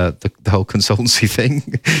the whole consultancy thing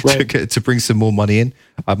to bring some more money in.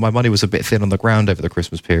 My money was a bit thin on the ground over the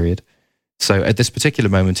Christmas period. So at this particular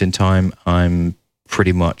moment in time, I'm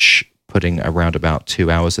pretty much putting around about 2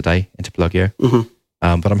 hours a day into Plugio.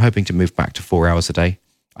 But I'm hoping to move back to 4 hours a day.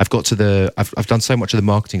 I've done so much of the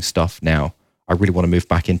marketing stuff now. I really want to move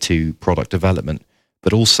back into product development,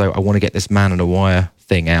 but also I want to get this Man on a Wire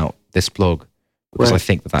thing out, this blog, because I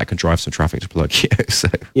think that can drive some traffic to Plugio. So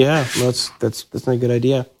yeah, that's a good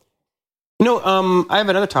idea. I have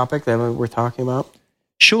another topic that we're talking about.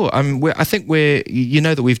 Sure. I think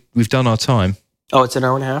that we've done our time. Oh, it's an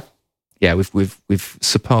hour and a half? Yeah, we've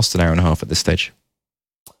surpassed an hour and a half at this stage.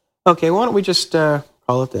 Okay, why don't we just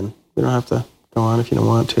call it then? We don't have to go on if you don't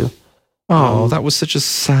want to. Oh, that was such a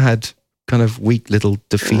sad, kind of weak little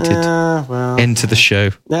defeated end to the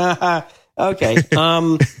show. Okay.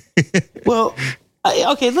 Well,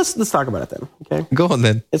 okay. Let's talk about it then. Okay. Go on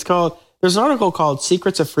then. There's an article called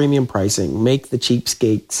 "Secrets of Freemium Pricing: Make the Cheap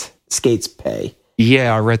Skates Pay."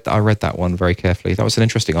 Yeah, I read that one very carefully. That was an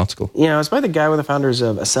interesting article. Yeah, it's by the guy with the founders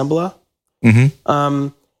of Assembla. Mm-hmm.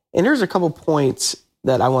 And there's a couple points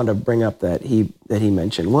that I wanted to bring up that he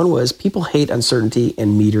mentioned. One was people hate uncertainty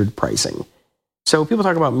and metered pricing. So people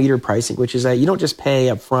talk about metered pricing, which is that you don't just pay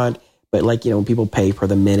up front, but like, people pay per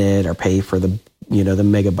the minute or pay for the, the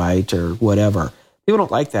megabyte or whatever. People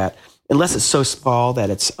don't like that unless it's so small that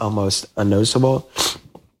it's almost unnoticeable.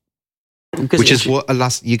 Which is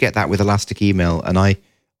what you get that with Elastic Email, and I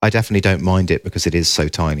definitely don't mind it because it is so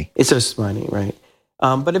tiny. It's so tiny, right?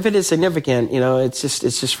 But if it is significant, it's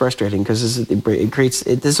just frustrating because it creates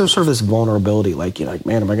there's sort of this vulnerability, like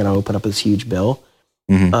man, am I going to open up this huge bill?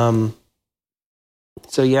 Mm-hmm.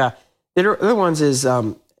 So yeah, the other ones is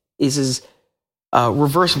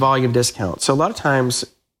reverse volume discount. So a lot of times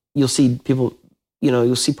you'll see people,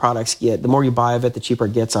 you'll see products get, the more you buy of it, the cheaper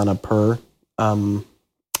it gets on a per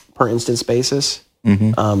instance basis.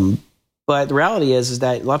 Mm-hmm. But the reality is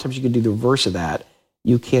that a lot of times you can do the reverse of that.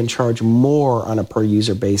 You can charge more on a per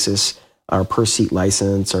user basis or per seat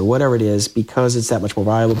license or whatever it is because it's that much more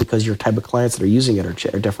valuable because your type of clients that are using it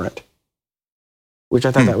are different. Which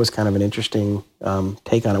I thought that was kind of an interesting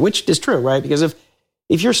take on it, which is true, right? Because if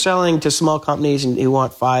you're selling to small companies and you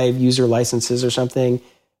want 5 user licenses or something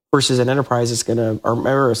versus an enterprise that's going to, or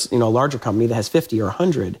a larger company that has 50 or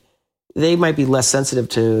 100, they might be less sensitive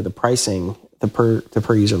to the pricing, the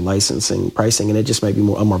per user licensing pricing, and it just might be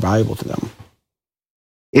more valuable to them.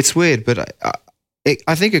 It's weird, but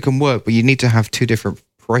I think it can work, but you need to have 2 different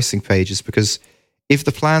pricing pages because if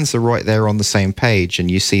the plans are right there on the same page and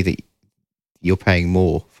you see that you're paying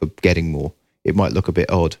more for getting more, it might look a bit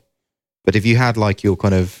odd. But if you had like your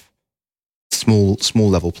kind of small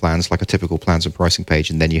level plans, like a typical plans and pricing page,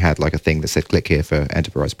 and then you had like a thing that said click here for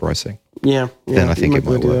enterprise pricing, then I think it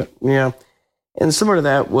might work. Yeah. And similar to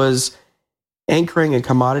that was anchoring and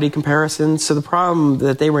commodity comparison. So the problem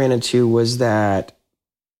that they ran into was that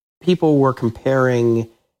people were comparing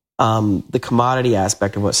the commodity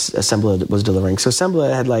aspect of what Assembla was delivering. So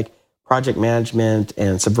Assembla had like project management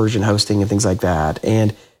and Subversion hosting and things like that.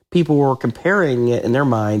 And people were comparing it in their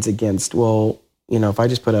minds against, if I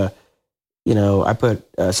just put I put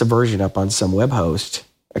Subversion up on some web host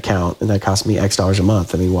account and that cost me X dollars a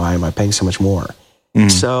month. I mean, why am I paying so much more?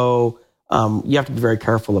 Mm. So you have to be very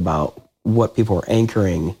careful about what people are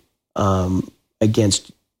anchoring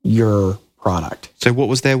against your product. So what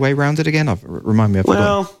was their way around it again? Remind me of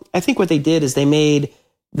I think what they did is they made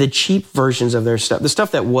the cheap versions of their stuff, the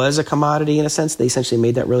stuff that was a commodity in a sense, they essentially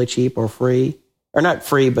made that really cheap or free, or not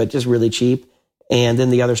free, but just really cheap. And then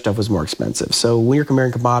the other stuff was more expensive. So when you're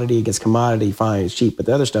comparing commodity against commodity, fine, it's cheap. But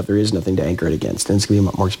the other stuff, there is nothing to anchor it against, and it's going to be a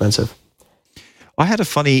lot more expensive. I had a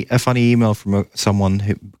funny email from someone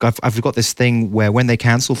who I've got this thing where when they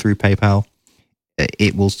cancel through PayPal,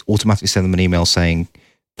 it will automatically send them an email saying,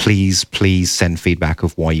 please send feedback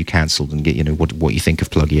of why you cancelled and get what you think of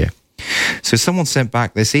Plugio. So someone sent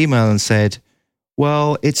back this email and said,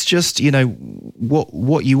 well, it's just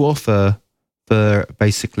what you offer for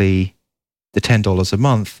basically the $10 a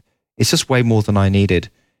month. It's just way more than I needed.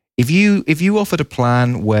 If you offered a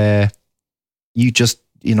plan where you just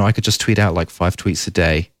I could just tweet out like 5 tweets a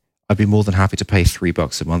day, I'd be more than happy to pay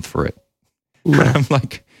 $3 a month for it. Yeah. And I'm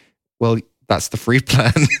like, well, that's the free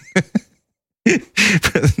plan.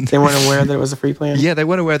 They weren't aware that it was a free plan? Yeah, they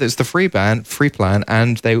weren't aware that it's the free plan,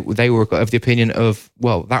 and they were of the opinion of,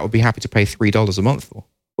 well, that would be happy to pay $3 a month for.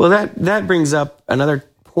 Well, that brings up another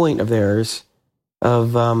point of theirs,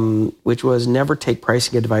 which was never take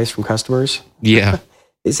pricing advice from customers. Yeah.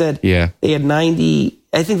 They said they had 90,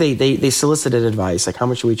 I think they solicited advice, like how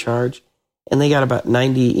much should we charge? And they got about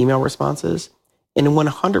 90 email responses. And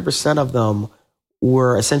 100% of them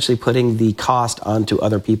were essentially putting the cost onto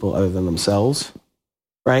other people other than themselves,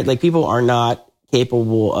 right? Like people are not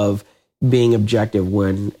capable of being objective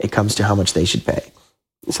when it comes to how much they should pay.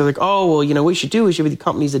 So like, oh, well, what we should do is the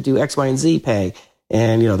companies that do X, Y, and Z pay.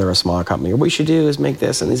 And, they're a smaller company. Or what we should do is make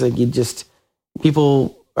this. And he's like,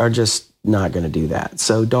 people are just not going to do that.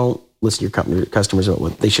 So don't listen to your customers about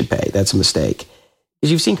what they should pay. That's a mistake.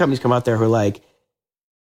 Because you've seen companies come out there who are like,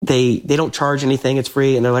 they don't charge anything. It's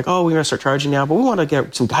free. And they're like, oh, we're going to start charging now, but we want to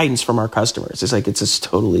get some guidance from our customers. It's like, it's this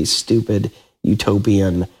totally stupid,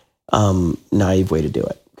 utopian, naive way to do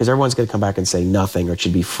it. because everyone's going to come back and say nothing or it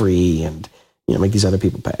should be free and, make these other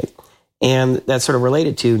people pay. And that's sort of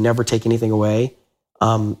related to never take anything away,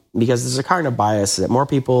 because there's a kind of bias that more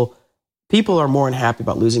people are more unhappy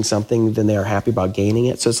about losing something than they are happy about gaining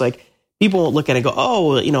it. So it's like people won't look at it and go,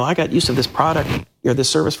 oh, I got use of this product or this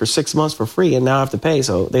service for 6 months for free and now I have to pay.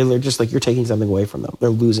 So they're just like, you're taking something away from them. They're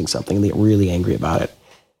losing something and they get really angry about it.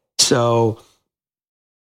 So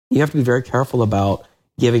you have to be very careful about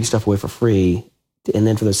giving stuff away for free and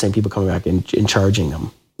then for those same people coming back and charging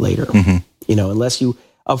them later. Unless you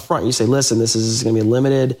up front, you say, listen, this is going to be a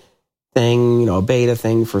limited thing, a beta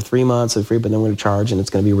thing for 3 months of free, but then we're going to charge and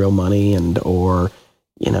it's going to be real money or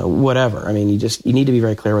whatever. I mean, you need to be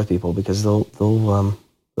very clear with people because they'll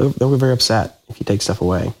be very upset if you take stuff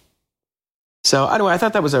away. So anyway, I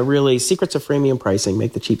thought that was a really secrets of freemium pricing,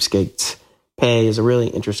 make the cheapskates pay was a really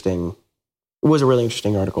interesting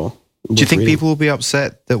article. Do you think people will be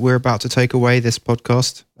upset that we're about to take away this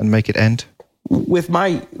podcast and make it end? With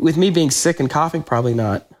me being sick and coughing, probably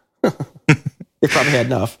not. They probably had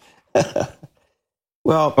enough.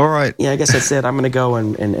 Well, all right. Yeah, I guess that's it. I'm going to go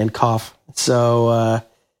and cough. So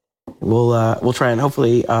we'll try and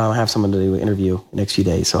hopefully have someone to do an interview the next few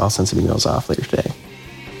days. So I'll send some emails off later today.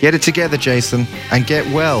 Get it together, Jason, and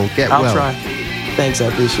get well. I'll try. Thanks, I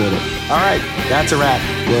appreciate it. All right, that's a wrap.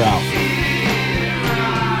 We're out.